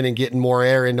breathing in and getting more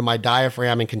air into my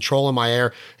diaphragm and controlling my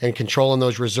air and controlling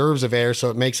those reserves of air. So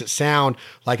it makes it sound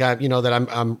like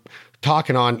I'm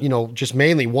talking on, just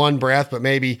mainly one breath, but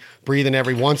maybe breathing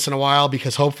every once in a while,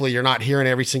 because hopefully you're not hearing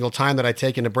every single time that I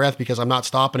take in a breath, because I'm not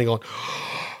stopping and going,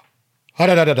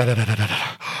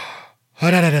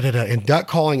 and duck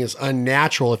calling is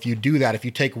unnatural if you do that. If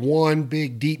you take one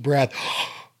big deep breath,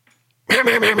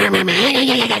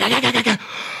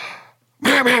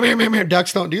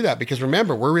 ducks don't do that, because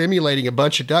remember, we're emulating a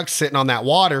bunch of ducks sitting on that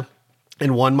water.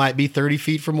 And one might be 30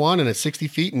 feet from one, and it's 60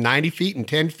 feet, and 90 feet, and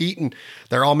 10 feet, and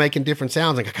they're all making different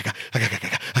sounds.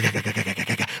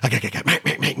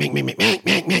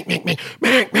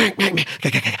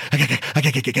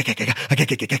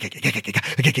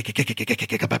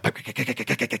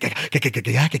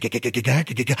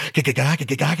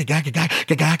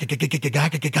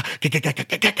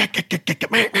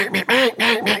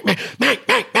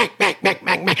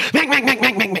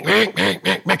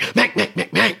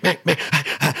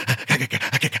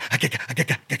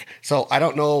 So I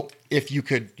don't know if you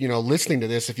could, listening to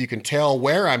this, if you can tell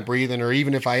where I'm breathing or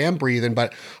even if I am breathing,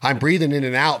 but I'm breathing in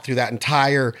and out through that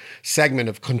entire segment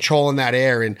of controlling that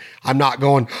air. And I'm not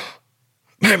going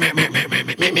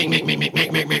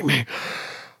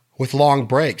with long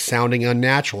breaks, sounding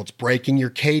unnatural. It's breaking your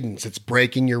cadence. It's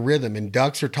breaking your rhythm. And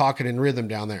ducks are talking in rhythm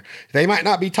down there. They might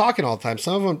not be talking all the time.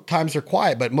 Some of them times they're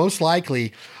quiet, but most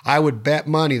likely I would bet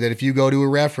money that if you go to a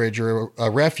refuge or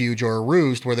a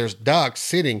roost where there's ducks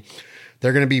sitting,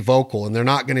 they're going to be vocal and they're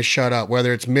not going to shut up.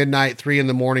 Whether it's midnight, 3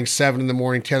 a.m, 7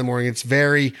 a.m, 10 a.m, it's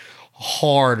very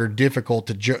hard or difficult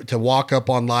to walk up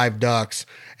on live ducks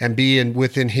and be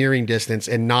within hearing distance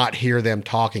and not hear them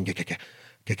talking.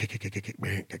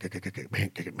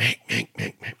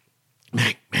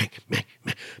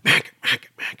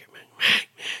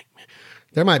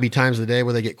 There might be times of the day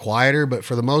where they get quieter, but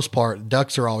for the most part,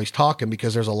 ducks are always talking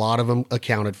because there's a lot of them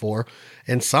accounted for.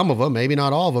 And some of them, maybe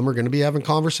not all of them, are going to be having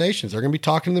conversations. They're going to be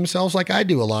talking to themselves like I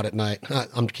do a lot at night.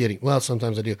 I'm kidding. Well,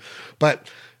 sometimes I do. But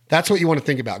that's what you want to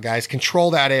think about, guys.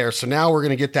 Control that air. So now we're going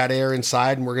to get that air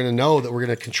inside, and we're going to know that we're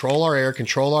going to control our air,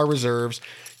 control our reserves,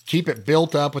 keep it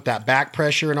built up with that back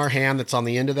pressure in our hand that's on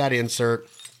the end of that insert,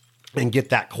 and get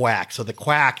that quack. So the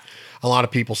quack, a lot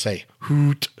of people say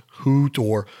hoot, hoot,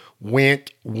 or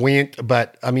went,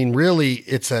 but I mean, really,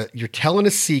 you're telling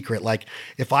a secret. Like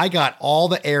if I got all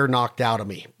the air knocked out of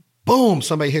me, boom,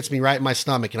 somebody hits me right in my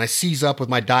stomach and I seize up with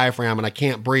my diaphragm and I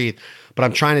can't breathe, but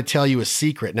I'm trying to tell you a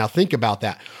secret. Now think about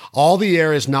that. All the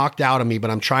air is knocked out of me,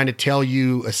 but I'm trying to tell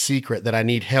you a secret that I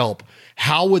need help.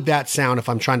 How would that sound if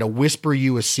I'm trying to whisper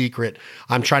you a secret?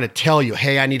 I'm trying to tell you,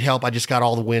 hey, I need help. I just got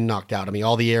all the wind knocked out of me,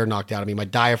 all the air knocked out of me. My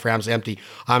diaphragm's empty.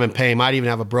 I'm in pain. Might even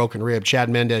have a broken rib. Chad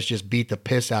Mendez just beat the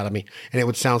piss out of me. And it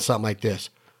would sound something like this.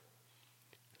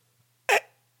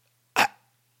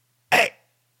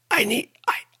 I need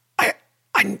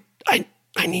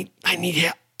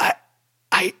help.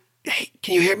 Hey,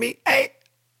 can you hear me? Hey.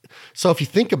 So if you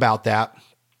think about that,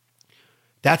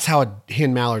 that's how a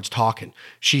hen mallard's talking.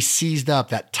 She's seized up,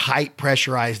 that tight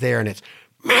pressurized air, and it's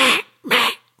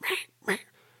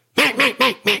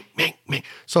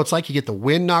so it's like you get the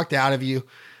wind knocked out of you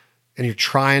and you're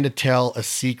trying to tell a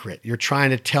secret. You're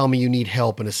trying to tell me you need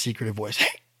help in a secretive voice. Hey,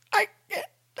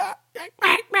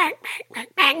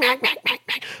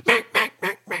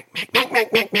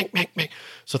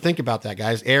 so think about that,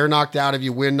 guys. Air knocked out of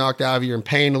you, wind knocked out of you, you're in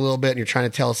pain a little bit, and you're trying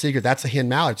to tell a secret. That's a hen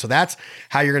mallard. So that's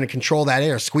how you're going to control that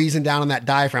air, squeezing down on that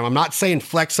diaphragm. I'm not saying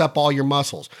flex up all your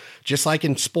muscles. Just like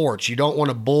in sports, you don't want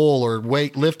to bull or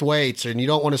lift weights, and you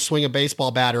don't want to swing a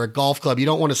baseball bat or a golf club. You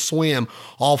don't want to swim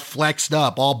all flexed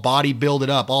up, all body builded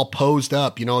up, all posed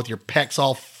up, with your pecs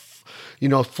all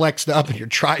flexed up in your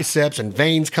triceps and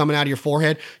veins coming out of your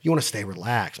forehead. You want to stay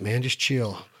relaxed, man. Just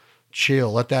chill.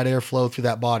 Let that air flow through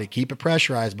that body. Keep it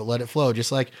pressurized, but let it flow. Just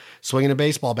like swinging a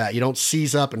baseball bat. You don't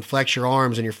seize up and flex your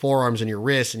arms and your forearms and your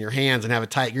wrists and your hands and have a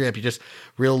tight grip. You just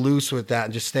real loose with that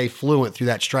and just stay fluent through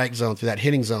that strike zone, through that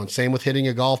hitting zone. Same with hitting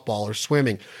a golf ball or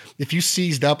swimming. If you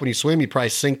seized up when you swim, you probably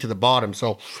sink to the bottom.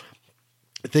 So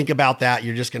think about that.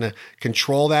 You're just going to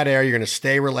control that air. You're going to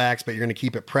stay relaxed, but you're going to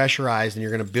keep it pressurized and you're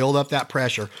going to build up that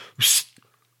pressure.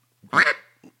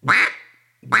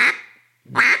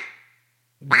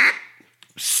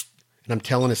 And I'm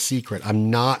telling a secret. I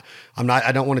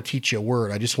don't want to teach you a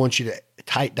word. I just want you to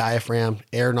tight diaphragm,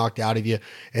 air knocked out of you,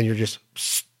 and you're just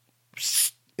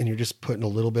putting a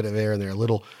little bit of air in there, a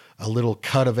little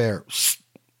cut of air.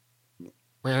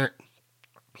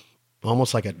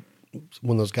 Almost like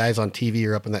when those guys on TV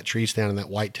are up in that tree stand and that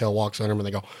whitetail walks under them and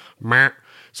they go, meh.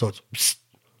 So it's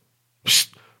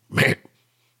meh,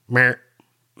 meh,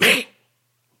 meh,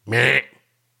 meh,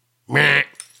 meh.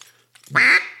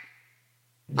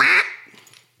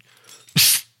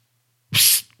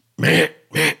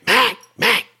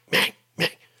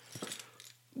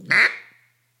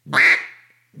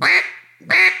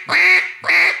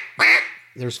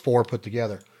 There's 4 put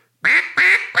together.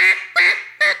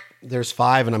 There's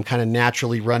 5, and I'm kind of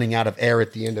naturally running out of air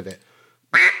at the end of it.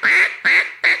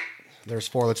 There's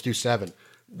 4. Let's do 7.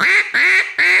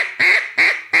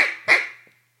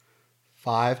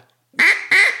 5.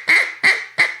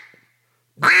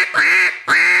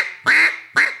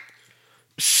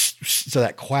 So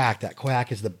that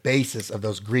quack is the basis of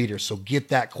those greeters. So get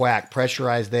that quack,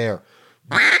 pressurize there.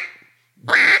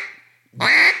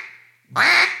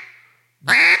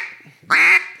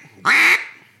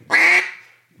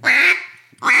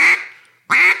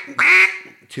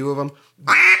 2 of them,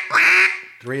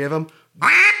 3 of them,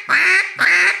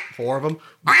 4 of them.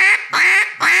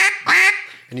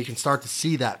 And you can start to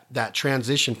see that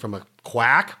transition from a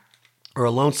quack or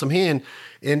a lonesome hen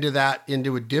into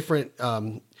a different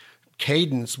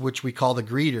cadence, which we call the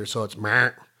greeter. So it's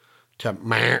meh to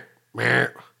meh, meh,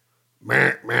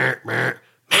 meh, meh, meh,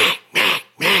 meh, meh,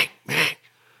 meh, meh,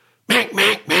 meh,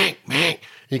 meh, meh, meh.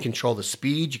 You can control the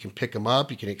speed. You can pick them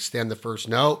up. You can extend the first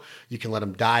note. You can let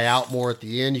them die out more at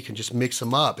the end. You can just mix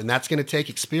them up. And that's going to take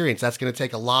experience. That's going to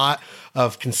take a lot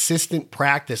of consistent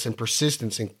practice and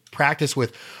persistence and practice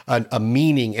with a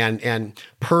meaning, and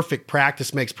perfect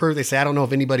practice makes perfect. They say, I don't know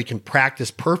if anybody can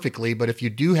practice perfectly, but if you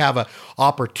do have an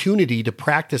opportunity to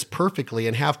practice perfectly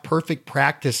and have perfect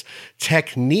practice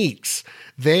techniques,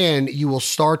 then you will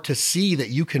start to see that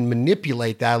you can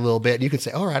manipulate that a little bit. And you can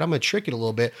say, all right, I'm going to trick it a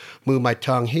little bit, move my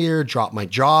tongue here, drop my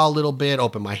jaw a little bit,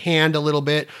 open my hand a little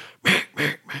bit. You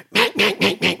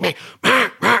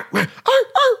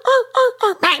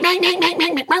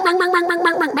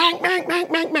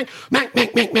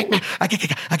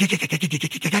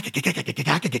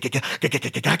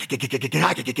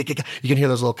can hear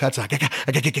those little cuts. Those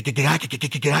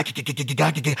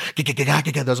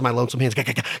are my lonesome hands.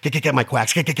 My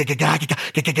quacks. I'm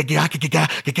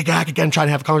trying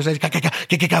to have a conversation.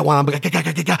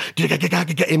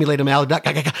 Emulate them out.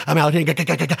 I'm out here.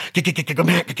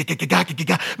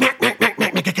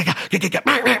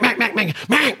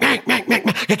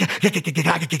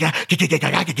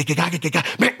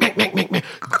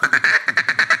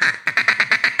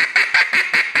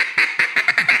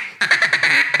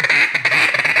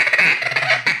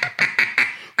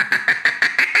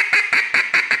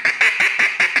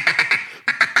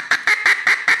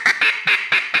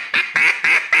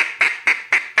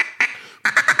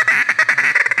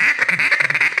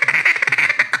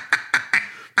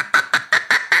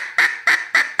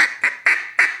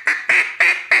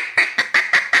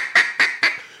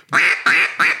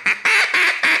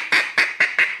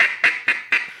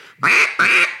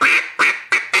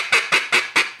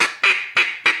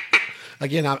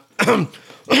 Again,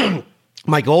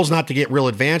 my goal is not to get real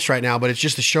advanced right now, but it's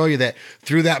just to show you that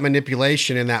through that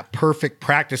manipulation and that perfect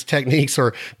practice techniques,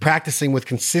 or practicing with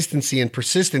consistency and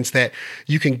persistence, that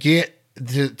you can get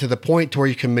to the point to where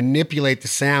you can manipulate the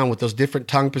sound with those different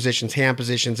tongue positions, hand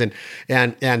positions,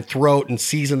 and throat, and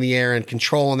season the air and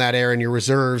controlling that air in your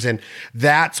reserves. And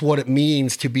that's what it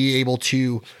means to be able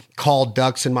to call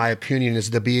ducks, in my opinion, is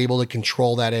to be able to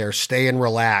control that air, staying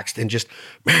relaxed, and just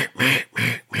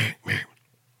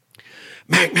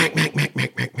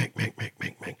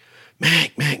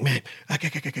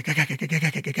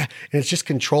and it's just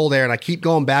controlled air. And I keep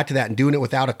going back to that and doing it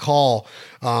without a call.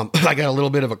 I got a little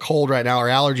bit of a cold right now, or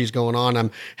allergies going on.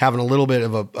 I'm having a little bit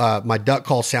of my duck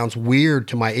call sounds weird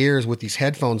to my ears with these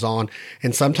headphones on.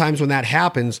 And sometimes when that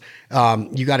happens,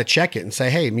 you got to check it and say,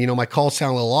 hey, my calls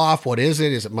sound a little off. What is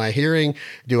it? Is it my hearing?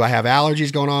 Do I have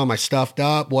allergies going on? Am I stuffed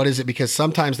up? What is it? Because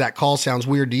sometimes that call sounds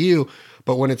weird to you,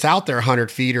 but when it's out there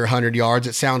 100 feet or 100 yards,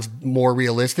 it sounds more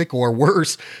realistic or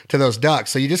worse to those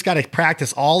ducks. So you just got to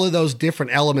practice all of those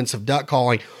different elements of duck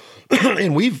calling.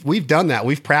 And we've done that.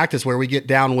 We've practiced where we get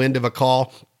downwind of a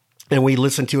call and we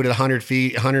listen to it at 100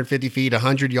 feet, 150 feet,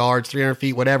 100 yards, 300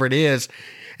 feet, whatever it is,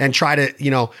 and try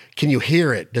to, can you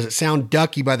hear it? Does it sound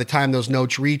ducky by the time those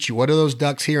notes reach you? What do those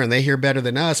ducks hear? And they hear better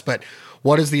than us, but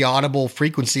what is the audible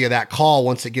frequency of that call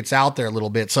once it gets out there a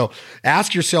little bit? So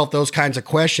ask yourself those kinds of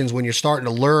questions when you're starting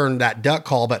to learn that duck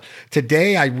call. But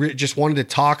today I just wanted to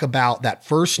talk about that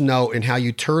first note and how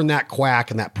you turn that quack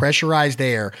and that pressurized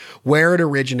air, where it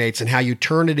originates and how you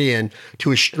turn it in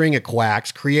to a string of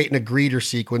quacks, creating a greeter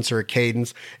sequence or a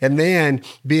cadence. And then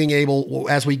being able,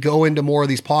 as we go into more of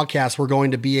these podcasts, we're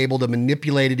going to be able to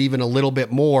manipulate it even a little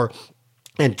bit more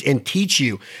and teach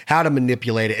you how to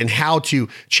manipulate it and how to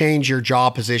change your jaw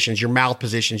positions, your mouth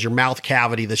positions, your mouth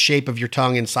cavity, the shape of your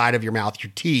tongue inside of your mouth,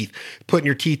 your teeth, putting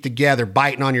your teeth together,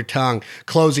 biting on your tongue,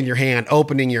 closing your hand,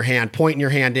 opening your hand, pointing your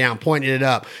hand down, pointing it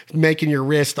up, making your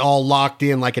wrist all locked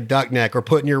in like a duck neck, or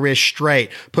putting your wrist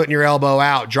straight, putting your elbow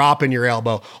out, dropping your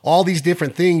elbow. All these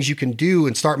different things you can do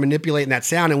and start manipulating that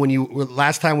sound. And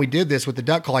last time we did this with the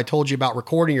duck call, I told you about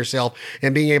recording yourself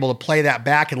and being able to play that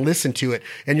back and listen to it.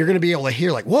 And you're going to be able to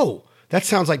hear like, whoa, that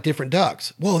sounds like different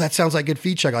ducks. Whoa, that sounds like good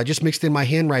feed chuckle. I just mixed in my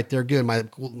hen right there. Good.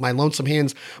 My lonesome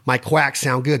hens, my quacks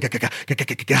sound good.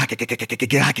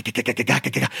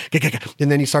 And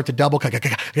then you start to double.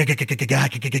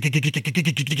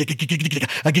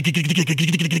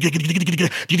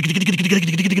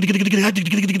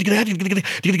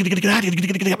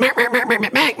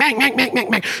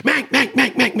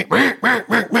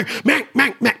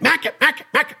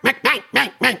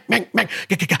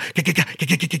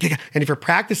 And if you're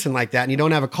practicing like that and you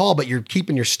don't have a call, but you're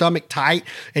keeping your stomach tight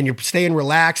and you're staying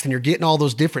relaxed and you're getting all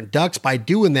those different ducks by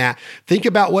doing that, think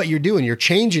about what you're doing. You're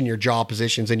changing your jaw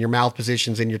positions and your mouth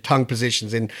positions and your tongue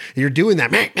positions, and you're doing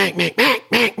that.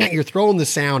 You're throwing the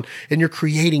sound and you're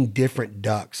creating different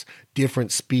ducks,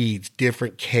 different speeds,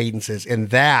 different cadences. And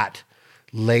that,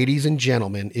 ladies and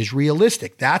gentlemen, is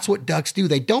realistic. That's what ducks do.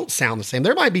 They don't sound the same.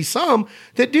 There might be some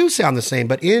that do sound the same,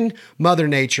 but in Mother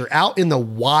Nature, out in the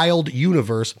wild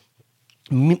universe,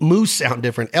 moose sound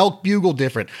different, elk bugle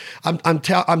different. I'm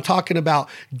talking about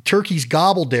turkeys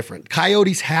gobble different,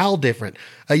 coyotes howl different,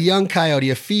 a young coyote,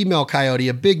 a female coyote,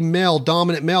 a big male,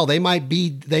 dominant male.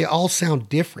 They all sound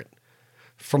different.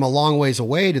 From a long ways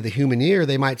away to the human ear,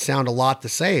 they might sound a lot the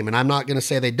same. And I'm not going to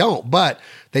say they don't, but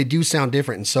they do sound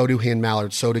different. And so do hen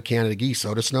mallards, so do Canada geese,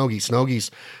 so do snow geese. Snow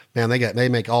geese, man, they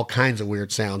make all kinds of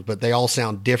weird sounds, but they all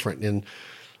sound different.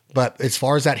 But as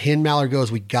far as that hen mallard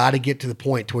goes, we got to get to the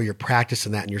point to where you're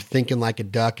practicing that and you're thinking like a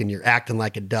duck and you're acting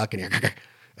like a duck and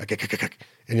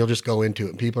you'll just go into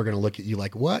it. And people are going to look at you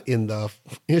like, what in the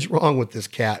is wrong with this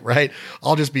cat, right?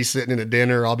 I'll just be sitting in a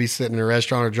dinner. I'll be sitting in a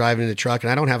restaurant or driving in a truck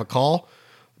and I don't have a call.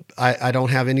 I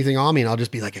don't have anything on me and I'll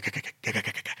just be like,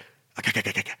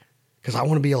 because I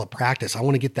want to be able to practice. I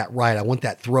want to get that right. I want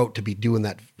that throat to be doing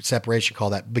that separation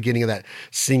call, that beginning of that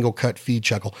single cut feed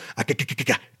chuckle,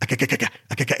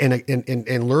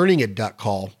 and learning a duck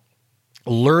call,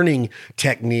 learning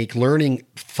technique, learning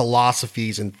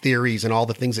philosophies and theories and all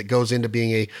the things that goes into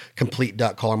being a complete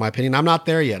duck caller, in my opinion. I'm not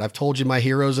there yet. I've told you my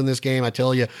heroes in this game. I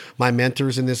tell you my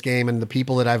mentors in this game and the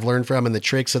people that I've learned from and the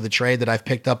tricks of the trade that I've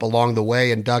picked up along the way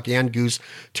in duck and goose,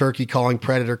 turkey calling,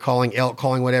 predator calling, elk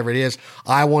calling, whatever it is.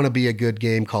 I want to be a good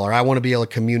game caller. I want to be able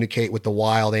to communicate with the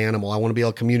wild animal. I want to be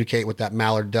able to communicate with that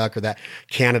mallard duck or that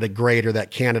Canada great or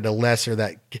that Canada lesser,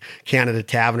 that Canada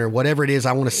taverner, whatever it is.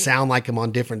 I want to sound like them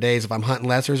on different days. If I'm hunting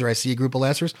lessers or I see a group of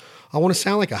lessers, I want to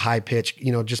sound like a high pitch,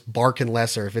 just barking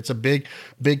lesser. If it's a big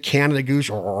Canada goose,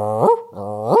 I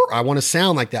want to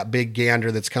sound like that big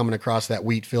gander that's coming across that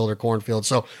wheat field or cornfield.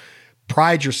 So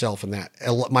pride yourself in that.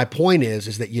 My point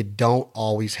is that you don't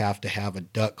always have to have a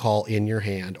duck call in your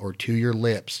hand or to your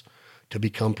lips to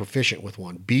become proficient with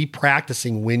one. Be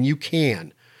practicing when you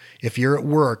can. If you're at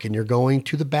work and you're going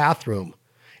to the bathroom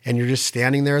and you're just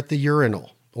standing there at the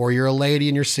urinal, or you're a lady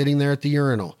and you're sitting there at the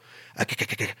urinal,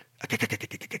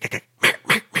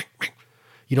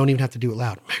 you don't even have to do it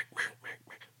loud.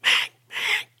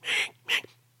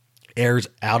 Air's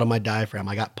out of my diaphragm.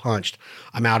 I got punched.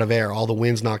 I'm out of air. All the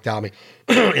wind's knocked out of me.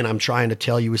 And I'm trying to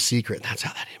tell you a secret. That's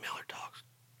how that hen mallard talks.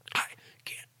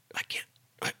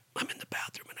 I'm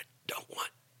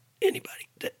anybody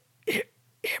to hear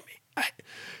me.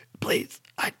 Please,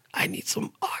 I need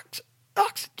some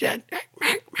oxygen.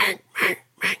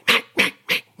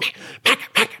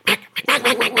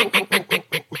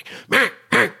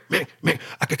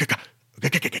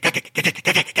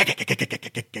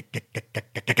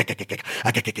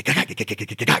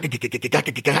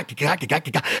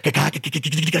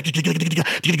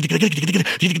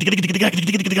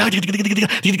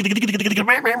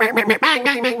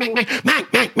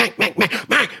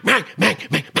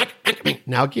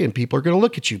 Now, again, people are going to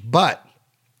look at you, but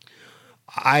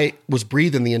I was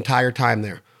breathing the entire time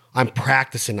there. I'm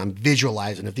practicing. I'm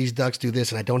visualizing. If these ducks do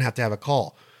this and I don't have to have a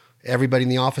call, everybody in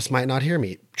the office might not hear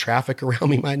me. Traffic around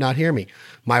me might not hear me.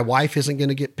 My wife isn't going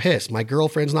to get pissed. My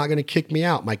girlfriend's not going to kick me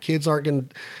out. My kids aren't going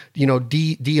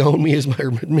to, de-own me as my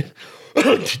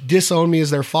disown me as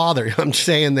their father. I'm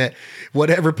saying that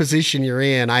whatever position you're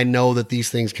in, I know that these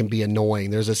things can be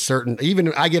annoying. There's a certain,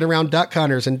 even I get around duck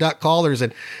hunters and duck callers,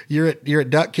 and you're at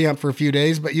duck camp for a few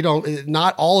days, but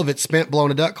not all of it's spent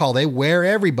blowing a duck call. They wear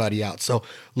everybody out. So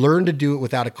learn to do it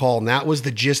without a call. And that was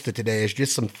the gist of today, is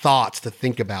just some thoughts to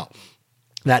think about.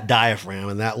 That diaphragm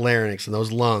and that larynx and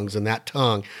those lungs and that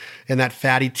tongue and that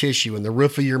fatty tissue and the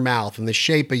roof of your mouth and the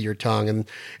shape of your tongue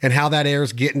and how that air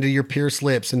is getting to your pierced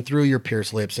lips and through your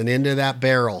pierced lips and into that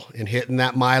barrel and hitting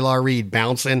that mylar reed,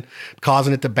 bouncing,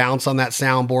 causing it to bounce on that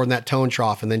soundboard and that tone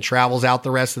trough, and then travels out the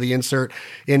rest of the insert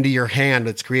into your hand.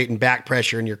 That's creating back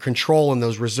pressure, and you're controlling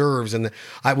those reserves. And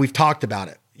we've talked about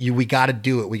it. We got to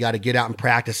do it. We got to get out and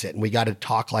practice it. And we got to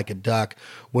talk like a duck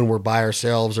when we're by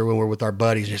ourselves or when we're with our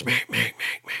buddies. Just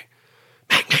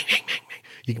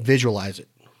you can visualize it.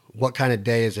 What kind of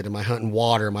day is it? Am I hunting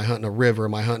water? Am I hunting a river?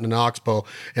 Am I hunting an oxbow?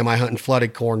 Am I hunting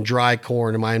flooded corn, dry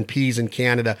corn? Am I in peas in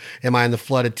Canada? Am I in the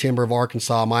flooded timber of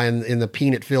Arkansas? Am I in the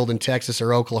peanut field in Texas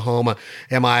or Oklahoma?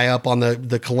 Am I up on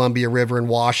the Columbia River in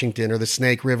Washington, or the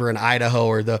Snake River in Idaho,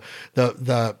 or the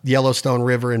Yellowstone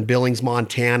River in Billings,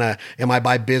 Montana? Am I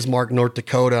by Bismarck, North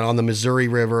Dakota on the Missouri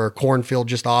River, or cornfield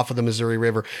just off of the Missouri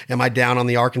River? Am I down on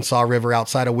the Arkansas River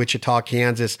outside of Wichita,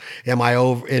 Kansas? Am I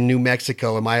over in New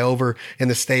Mexico? Am I over in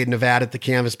the state of Nevada at the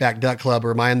Canvasback Duck Club, or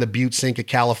am I in the Butte Sink of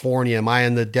California? Am I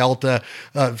in the Delta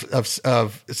of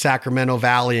Sacramento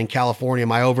Valley in California?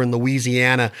 Am I over in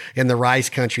Louisiana in the rice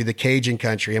country, the Cajun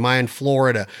country? Am I in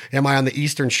Florida? Am I on the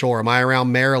eastern shore? Am I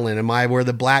around Maryland? Am I where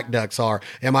the black ducks are?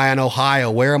 Am I in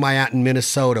Ohio? Where am I at in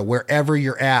Minnesota? Wherever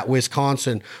you're at,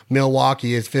 Wisconsin,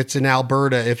 Milwaukee, if it's in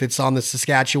Alberta, if it's on the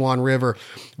Saskatchewan River,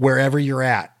 wherever you're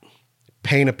at,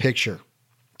 paint a picture.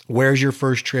 Where's your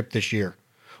first trip this year?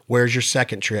 Where's your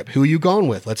second trip? Who are you going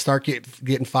with? Let's start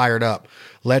getting fired up.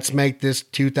 Let's make this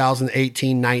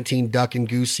 2018-19 duck and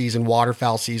goose season,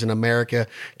 waterfowl season, America,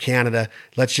 Canada.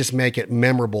 Let's just make it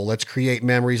memorable. Let's create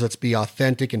memories. Let's be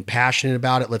authentic and passionate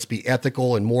about it. Let's be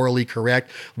ethical and morally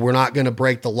correct. We're not going to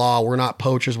break the law. We're not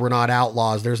poachers. We're not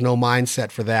outlaws. There's no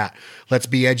mindset for that. Let's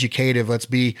be educative. Let's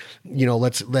be,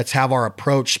 let's have our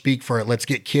approach speak for it. Let's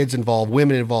get kids involved,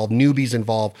 women involved, newbies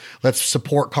involved. Let's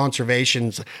support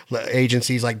conservation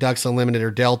agencies like Ducks Unlimited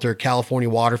or Delta or California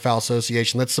Waterfowl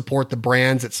Association. Let's support the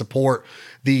brands that support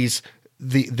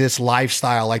this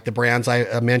lifestyle, like the brands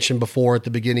I mentioned before at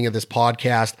the beginning of this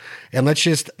podcast. And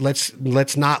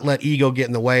let's not let ego get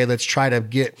in the way. Let's try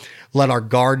to let our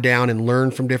guard down and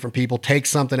learn from different people. Take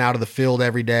something out of the field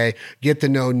every day. Get to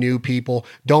know new people.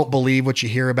 Don't believe what you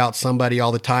hear about somebody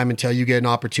all the time until you get an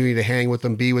opportunity to hang with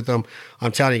them, be with them.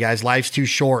 I'm telling you guys, life's too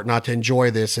short not to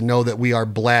enjoy this and know that we are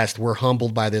blessed. We're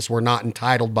humbled by this. We're not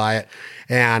entitled by it.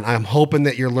 And I'm hoping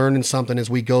that you're learning something as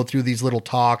we go through these little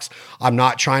talks. I'm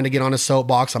not trying to get on a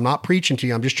soapbox. I'm not preaching to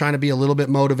you. I'm just trying to be a little bit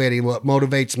motivating. What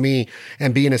motivates me,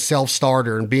 and being a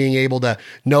self-starter and being able to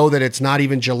know that it's not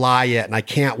even July yet. And I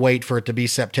can't wait for it to be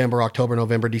September, October,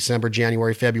 November, December,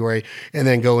 January, February, and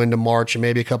then go into March and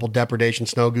maybe a couple depredation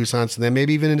snow goose hunts, and then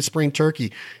maybe even into spring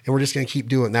turkey. And we're just going to keep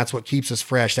doing it. That's what keeps us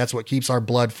fresh. That's what keeps our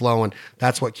blood flowing.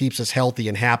 That's what keeps us healthy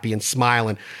and happy and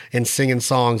smiling and singing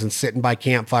songs and sitting by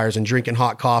campfires and drinking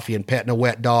hot coffee and petting a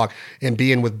wet dog and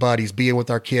being with buddies, being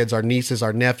with our kids, our nieces,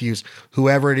 our nephews,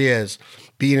 whoever it is,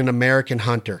 being an American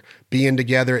hunter, being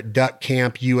together at Duck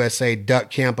Camp USA, Duck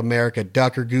Camp America,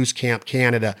 Duck or Goose Camp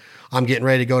Canada. I'm getting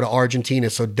ready to go to Argentina.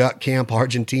 So Duck Camp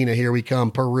Argentina, here we come.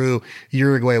 Peru,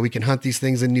 Uruguay. We can hunt these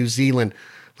things in New Zealand.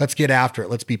 Let's get after it.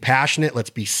 Let's be passionate.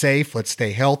 Let's be safe. Let's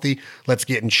stay healthy. Let's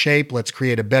get in shape. Let's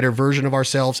create a better version of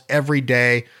ourselves every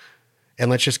day. And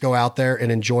let's just go out there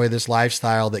and enjoy this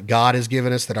lifestyle that God has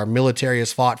given us, that our military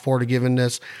has fought for to give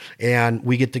us. And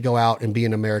we get to go out and be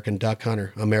an American duck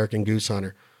hunter, American goose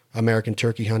hunter, American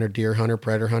turkey hunter, deer hunter,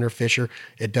 predator hunter, fisher.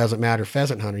 It doesn't matter.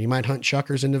 Pheasant hunter. You might hunt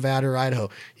chukars in Nevada or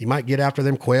Idaho. You might get after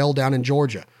them quail down in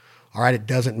Georgia. All right, it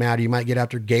doesn't matter. You might get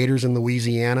after gators in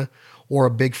Louisiana or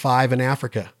a big five in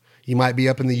Africa. You might be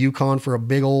up in the Yukon for a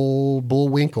big old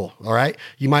bullwinkle, all right?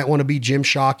 You might want to be Jim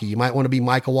Shockey. You might want to be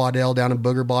Michael Waddell down in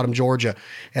Booger Bottom, Georgia,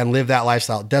 and live that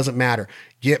lifestyle. It doesn't matter.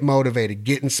 Get motivated.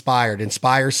 Get inspired.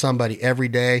 Inspire somebody every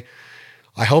day.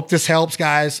 I hope this helps,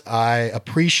 guys. I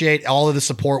appreciate all of the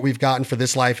support we've gotten for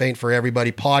This Life Ain't For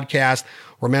Everybody podcast.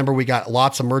 Remember, we got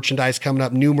lots of merchandise coming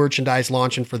up, new merchandise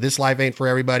launching for This Life Ain't For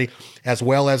Everybody, as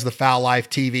well as the Foul Life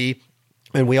TV.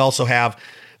 And we also have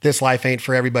This Life Ain't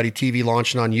For Everybody TV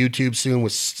launching on YouTube soon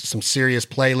with some serious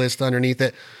playlists underneath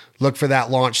it. Look for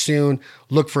that launch soon.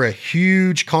 Look for a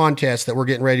huge contest that we're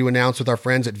getting ready to announce with our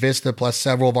friends at Vista, plus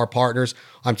several of our partners.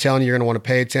 I'm telling you, you're going to want to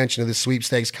pay attention to the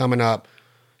sweepstakes coming up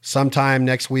sometime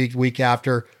next week, week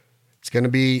after. It's going to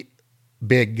be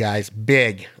big, guys.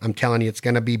 Big. I'm telling you, it's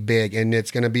going to be big. And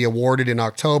it's going to be awarded in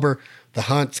October. The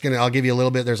hunt's going to, I'll give you a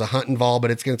little bit. There's a hunt involved,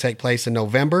 but it's going to take place in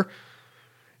November.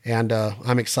 And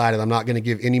I'm excited. I'm not going to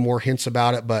give any more hints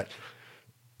about it, but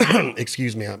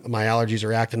excuse me, my allergies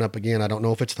are acting up again. I don't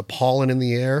know if it's the pollen in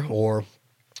the air or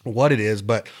what it is,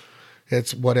 but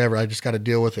it's whatever. I just got to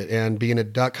deal with it. And being a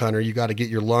duck hunter, you got to get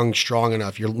your lungs strong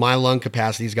enough. My lung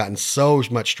capacity has gotten so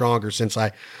much stronger since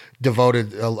I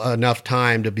devoted enough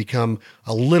time to become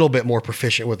a little bit more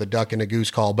proficient with a duck and a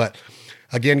goose call. But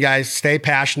again, guys, stay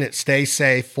passionate, stay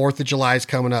safe. 4th of July is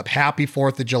coming up. Happy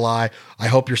 4th of July. I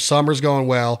hope your summer's going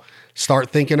well. Start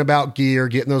thinking about gear,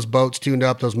 getting those boats tuned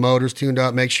up, those motors tuned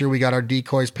up. Make sure we got our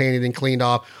decoys painted and cleaned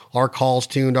off, our calls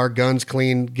tuned, our guns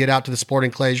cleaned. Get out to the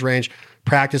sporting clays range,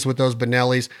 practice with those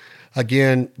Benellis.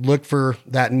 Again, look for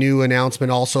that new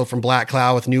announcement also from Black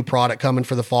Cloud with new product coming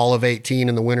for the fall of 18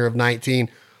 and the winter of 19.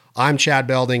 I'm Chad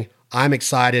Belding. I'm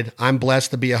excited. I'm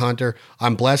blessed to be a hunter.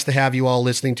 I'm blessed to have you all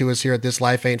listening to us here at This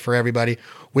Life Ain't For Everybody.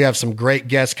 We have some great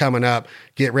guests coming up.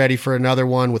 Get ready for another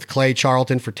one with Clay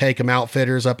Charlton for Take 'Em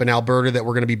Outfitters up in Alberta that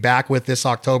we're going to be back with this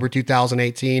October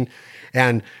 2018.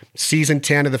 And season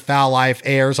 10 of The Foul Life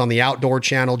airs on the Outdoor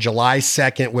Channel July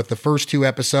 2nd with the first 2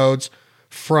 episodes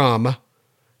from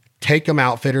Take 'Em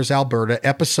Outfitters, Alberta,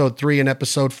 episode 3 and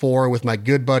episode 4 with my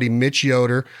good buddy Mitch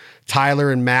Yoder,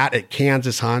 Tyler and Matt at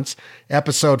Kansas Hunts.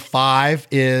 Episode 5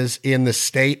 is in the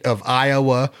state of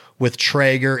Iowa with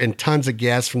Traeger and tons of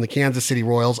guests from the Kansas City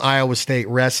Royals, Iowa State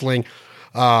Wrestling,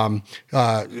 law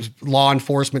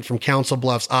enforcement from Council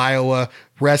Bluffs, Iowa,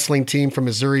 wrestling team from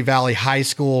Missouri Valley High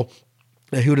School.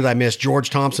 Who did I miss? George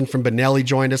Thompson from Benelli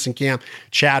joined us in camp,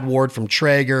 Chad Ward from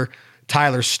Traeger,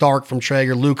 Tyler Stark from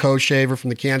Traeger, Luke Hoshaver from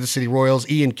the Kansas City Royals,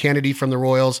 Ian Kennedy from the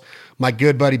Royals, my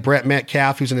good buddy Brett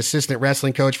Metcalf, who's an assistant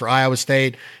wrestling coach for Iowa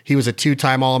State. He was a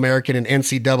 2-time All-American and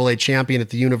NCAA champion at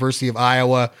the University of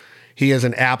Iowa. He is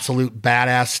an absolute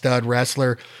badass stud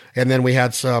wrestler. And then we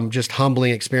had some just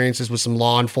humbling experiences with some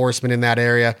law enforcement in that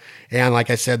area. And like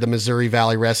I said, the Missouri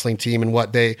Valley wrestling team and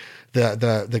what the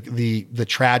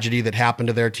tragedy that happened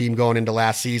to their team going into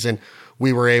last season.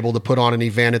 We were able to put on an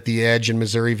event at the Edge in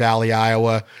Missouri Valley,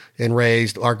 Iowa, and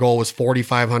our goal was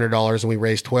 $4,500, and we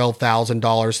raised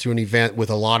 $12,000 through an event with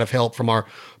a lot of help from our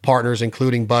partners,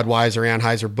 including Budweiser,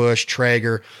 Anheuser-Busch,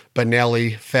 Traeger,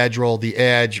 Benelli, Federal, The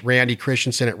Edge, Randy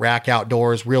Christensen at Rack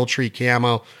Outdoors, Real Tree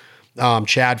Camo.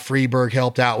 Chad Freeberg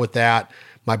helped out with that.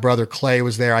 My brother Clay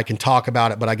was there. I can talk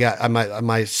about it, but I got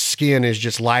my skin is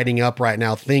just lighting up right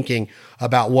now thinking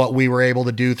about what we were able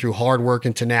to do through hard work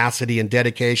and tenacity and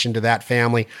dedication to that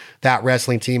family, that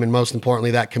wrestling team, and most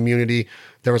importantly, that community.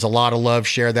 There was a lot of love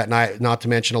shared that night, not to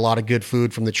mention a lot of good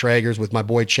food from the Traegers with my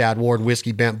boy Chad Ward,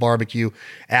 Whiskey Bent Barbecue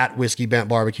at Whiskey Bent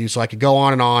Barbecue. So I could go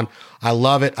on and on. I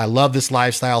love it. I love this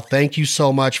lifestyle. Thank you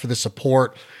so much for the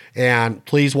support. And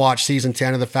please watch season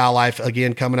 10 of The Foul Life,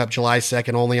 again, coming up July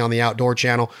 2nd, only on the Outdoor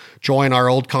Channel. Join our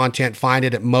old content. Find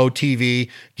it at Mo TV.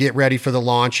 Get ready for the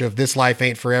launch of This Life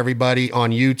Ain't For Everybody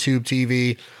on YouTube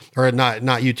TV. Or not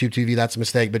YouTube TV, that's a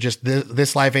mistake, but just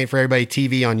This Life Ain't For Everybody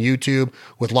TV on YouTube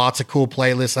with lots of cool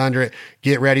playlists under it.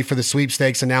 Get ready for the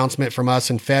sweepstakes announcement from us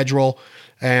and Federal.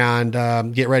 And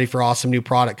get ready for awesome new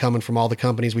product coming from all the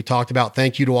companies we talked about.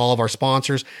 Thank you to all of our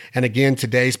sponsors. And again,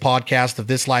 today's podcast of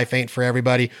This Life Ain't For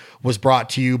Everybody was brought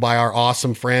to you by our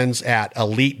awesome friends at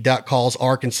Elite Duck Calls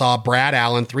Arkansas. Brad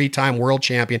Allen, 3-time world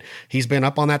champion. He's been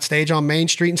up on that stage on Main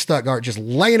Street in Stuttgart, just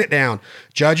laying it down.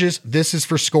 Judges, this is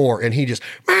for score. And he just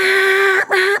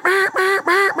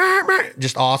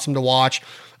awesome to watch.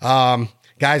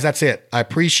 Guys, that's it. I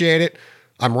appreciate it.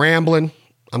 I'm rambling.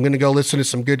 I'm going to go listen to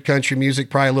some good country music,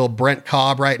 probably a little Brent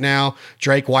Cobb right now.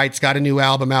 Drake White's got a new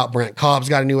album out. Brent Cobb's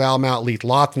got a new album out. Leith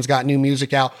Lawton's got new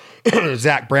music out.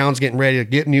 Zach Brown's getting ready to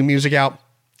get new music out.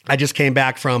 I just came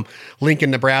back from Lincoln,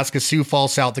 Nebraska, Sioux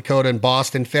Falls, South Dakota, and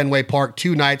Boston, Fenway Park,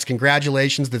 2 nights.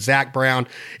 Congratulations to Zach Brown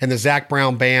and the Zach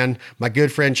Brown Band. My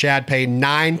good friend Chad Payne,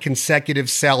 9 consecutive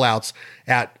sellouts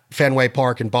at Fenway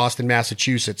Park in Boston,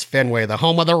 Massachusetts. Fenway, the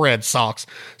home of the Red Sox.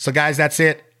 So, guys, that's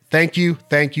it. Thank you.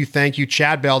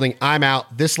 Chad Belding, I'm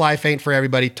out. This life ain't for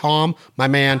everybody. Tom, my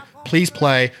man, please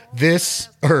play this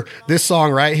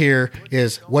song right here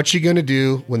is What You Gonna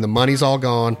Do When the Money's All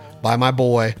Gone by my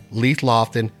boy, Leith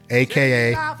Lofton,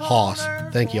 a.k.a. Hoss.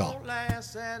 Thank y'all.